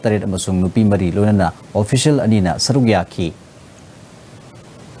nupa taret amasung nupi mari loina official anina sarugya ki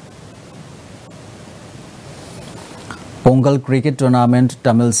Pongal Cricket Tournament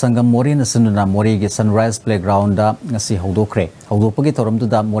Tamil Sangam Mori Nasinuna Mori gi Sunrise Playground da ngasi hodokre hodopagi thoramdu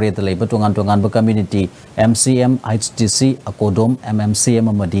da Mori da leiba tongan community MCM HTC Akodom MMCM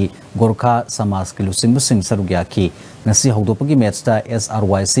amadi Gorkha Samas ki lusing busing sarugya ki ngasi hodopagi match da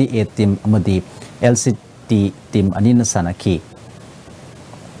SRYC A team amadi LCT team anina sanaki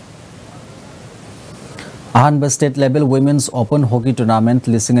Ahanba State Level Women's Open Hockey Tournament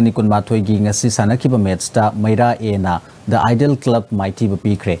lisingani kun mathoi gi ngasi sanakiba match ta Maira A na The Idol Club Mighty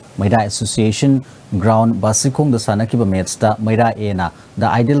Bapikre Maira Association Ground Basikong the sanakiba match ta Maira A na The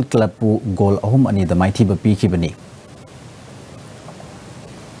Idol Club pu goal ahum ani the Mighty Bapikibani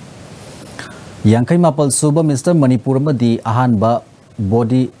Yankai Mapal Suba Mr. Manipur Madi Ahanba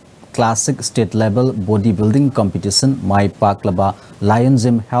Body Classic State Level Bodybuilding Competition Mai Paklaba Lion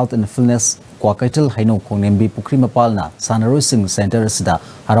Gym Health and Fitness Kwakaital Haino Kongnembi Pukri Mapalna Sanarosing Center Sida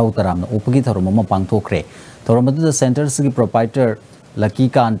Harau Taram Upagi Tharumama Pangthokre Thoramadu the Center Sigi proprietor Lucky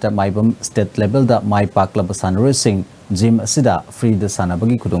Kanta Maibam State Level da Mai Paklaba Sanarosing Gym Sida Free the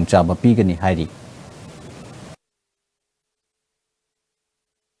Sanabagi Kudong Chaba Pigani Hairi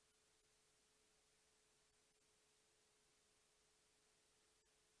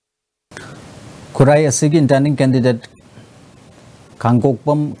Kurai Asigi intending candidate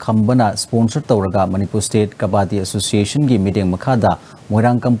Kangkokpam Khambana sponsor tawraga Manipur State Kabaddi Association gi meeting makhada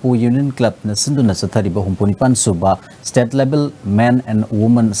Moirang Kampu Union Club na sinduna sathariba humpunipan suba state level men and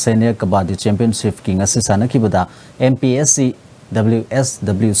women senior kabaddi championship ki ngasi sanakibada MPSC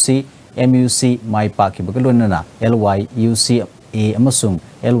WSWC MUC mai pakibaga lonana LYUCA amasung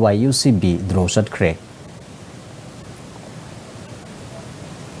LYUCB draw satkre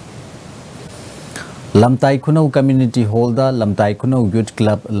Lamtai Khunau Community Hall da Lamtai Khunau Youth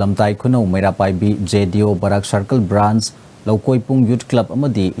Club Lamtai Khunau Mairapai B JDO Barak Circle Branch Laukoipung Youth Club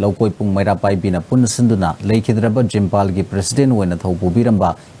amadi Laukoipung Mairapai B na pun sinduna Leikidraba Jimpal gi President wena thaupu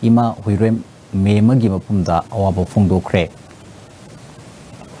biramba Ima Huirem Mema gi mapumda awaba phongdokre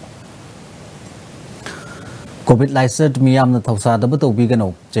COVID Lysert Miyamna Thausa da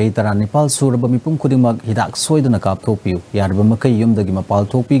Batobigano Jai Tara Nepal Suraba Mipum Kudimak Hidak Soidana Kaptopiu Yarba Makai Yumdagi Mapal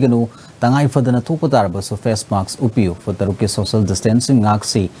Topigano Tangai Fadana Topadarba so face marks upiu for Taruki social distancing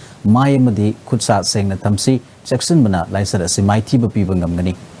ngaksi Mayamadi Kutsa Sengna Tamsi Jackson Bana Lysert Simaiti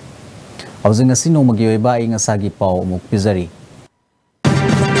Bapibangam Housing a Sino Magioba in a Sagi Pau Mukpizari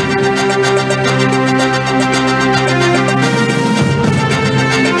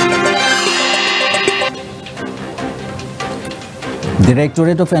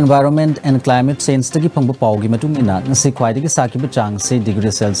Directorate of Environment and Climate Change tagi phangba pawgi matung ina ngasi khwaidagi sakiba chang se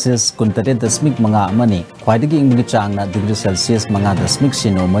degree Celsius 38.5 mani khwaidagi ingbi chang na degree Celsius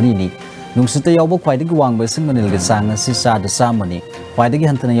 5.0 mani ni nungsita yawba khwaidagi wangba singmanil gi chang ngasi sa da sa mani khwaidagi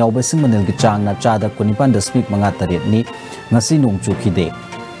hantana yawba singmanil gi chang na cha da 19.5 ni ngasi nung chukhide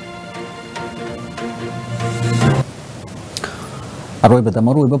aroiba da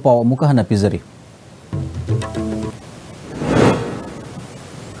maruiba paw amuka hana pizari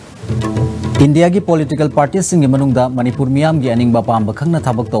India ki political parties singi manungda Manipur miyam gi aning ba pamba khangna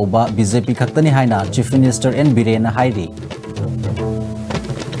thabak tawba BJP khaktani haina Chief Minister N Birena hairi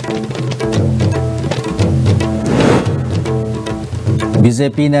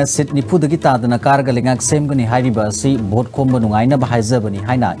BJP na sit nipu dagi tadana karga lengak semgani hairiba si vote khomba nungaina ba haizabani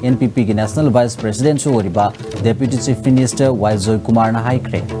haina NPP ki National Vice President chu oriba Deputy Chief Minister Y Joy Kumar na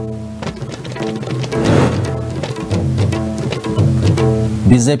haikre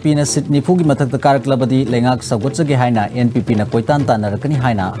BJP na sit nipu gi mathak takar klabadi lengak sagotchage haina NPP na koitan tanarakani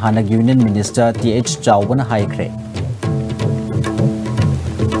haina Hanag Union Minister TH Chawbana haikre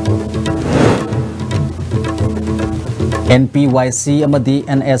NPYC amadi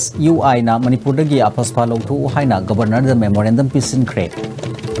NSUI na Manipur dagi aphaspa lawthu haina Governor da memorandum pisinkre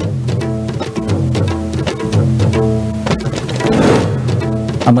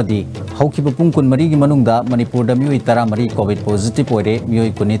amadi Haukiba pung kun mari gi manungda Manipur da mioi tara mari COVID positive oire mioi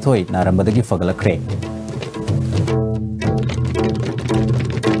kunithoi narambadagi fagalakre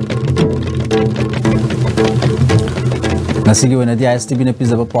Nasigi wenadi ISTV na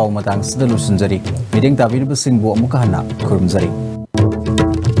pizaba paw matang sida lusunjari mideng tabir basingbu amuka hana kurumjari